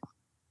that's like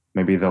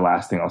maybe the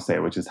last thing I'll say,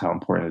 which is how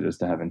important it is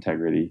to have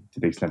integrity to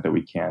the extent that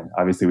we can.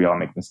 Obviously, we all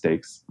make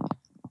mistakes,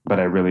 but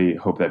I really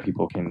hope that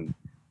people can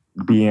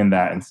be in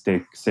that and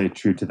stay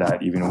true to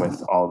that, even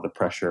with all the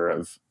pressure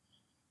of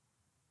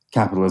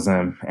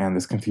capitalism and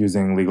this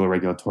confusing legal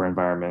regulatory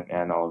environment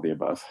and all of the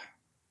above.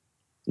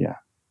 Yeah.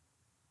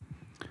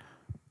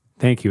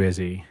 Thank you,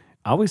 Izzy.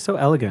 Always so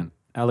eloquent.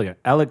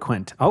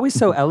 Always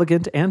so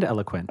elegant and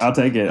eloquent. I'll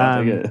take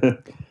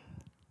it.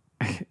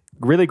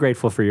 Really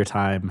grateful for your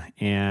time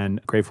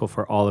and grateful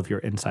for all of your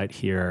insight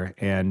here.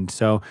 And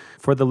so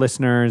for the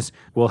listeners,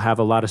 we'll have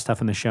a lot of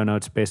stuff in the show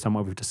notes based on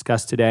what we've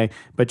discussed today.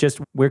 But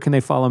just where can they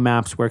follow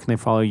MAPS? Where can they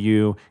follow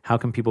you? How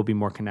can people be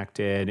more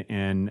connected?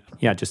 And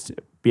just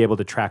be able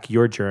to track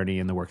your journey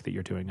and the work that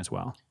you're doing as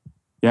well.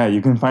 Yeah,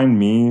 you can find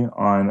me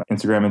on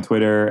Instagram and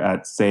Twitter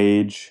at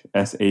Sage,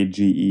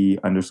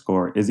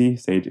 SAGE_Izzy,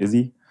 Sage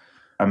Izzy.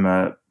 I'm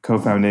a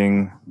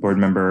co-founding board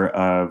member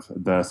of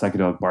the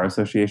Psychedelic Bar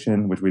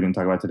Association, which we didn't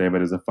talk about today,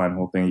 but is a fun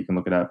whole thing. You can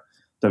look it up,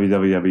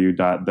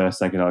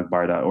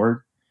 www.thepsychedelicbar.org.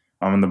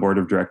 I'm on the board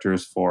of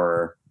directors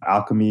for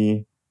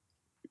Alchemy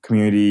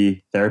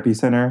Community Therapy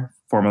Center,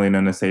 formerly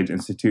known as Sage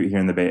Institute here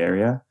in the Bay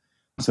Area.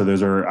 So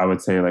those are, I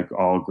would say, like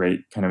all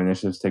great kind of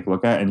initiatives to take a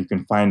look at. And you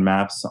can find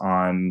maps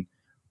on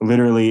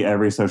literally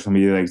every social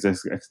media that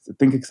exists, I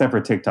think except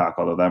for TikTok,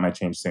 although that might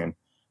change soon.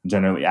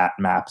 Generally at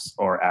Maps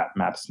or at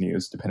Maps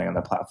News, depending on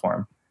the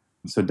platform.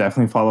 So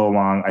definitely follow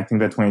along. I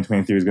think that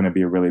 2023 is going to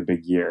be a really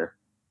big year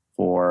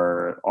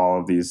for all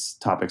of these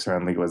topics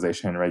around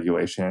legalization,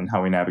 regulation,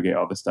 how we navigate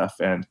all this stuff.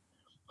 And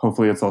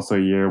hopefully it's also a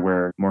year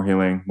where more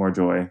healing, more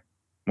joy,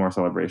 more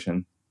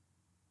celebration,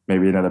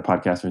 maybe another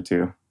podcast or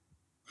two.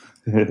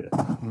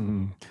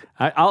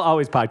 I'll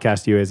always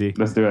podcast you, Izzy.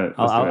 Let's do it.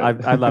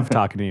 I love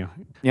talking to you.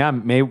 Yeah,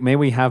 may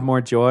we have more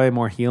joy,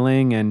 more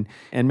healing, and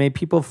may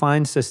people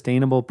find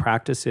sustainable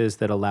practices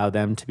that allow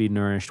them to be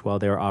nourished while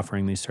they're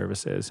offering these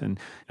services. And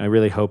I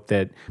really hope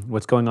that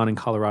what's going on in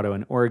Colorado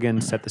and Oregon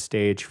set the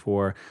stage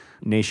for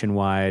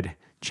nationwide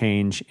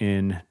change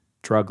in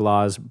drug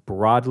laws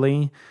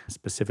broadly,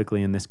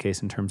 specifically in this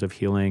case in terms of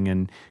healing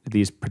and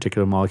these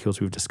particular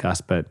molecules we've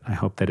discussed, but I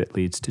hope that it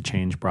leads to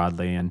change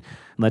broadly. And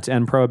let's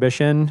end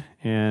prohibition,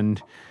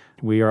 and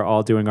we are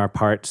all doing our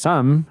part.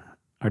 Some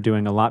are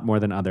doing a lot more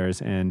than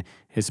others, and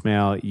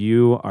Ismail,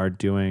 you are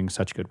doing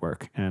such good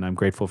work, and I'm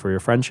grateful for your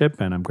friendship,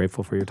 and I'm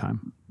grateful for your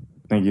time.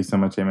 Thank you so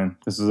much, Eamon.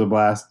 This was a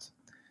blast.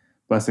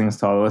 Blessings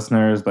to all the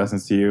listeners.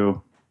 Blessings to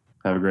you.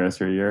 Have a great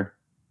rest of your year.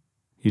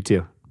 You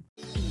too.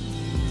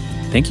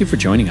 Thank you for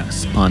joining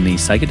us on the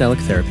Psychedelic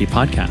Therapy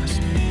Podcast.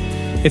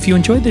 If you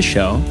enjoyed this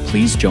show,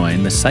 please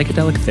join the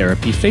Psychedelic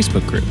Therapy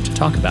Facebook group to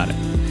talk about it.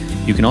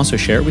 You can also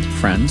share it with your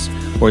friends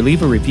or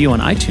leave a review on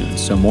iTunes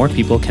so more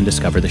people can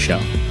discover the show.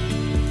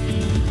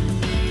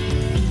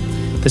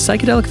 The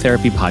Psychedelic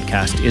Therapy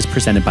Podcast is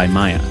presented by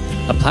Maya,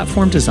 a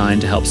platform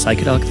designed to help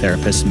psychedelic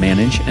therapists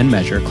manage and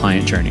measure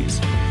client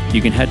journeys.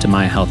 You can head to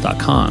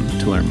mayahealth.com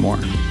to learn more.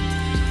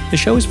 The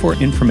show is for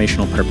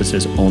informational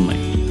purposes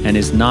only and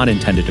is not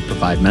intended to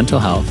provide mental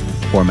health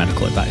or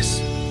medical advice.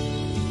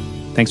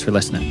 Thanks for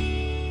listening.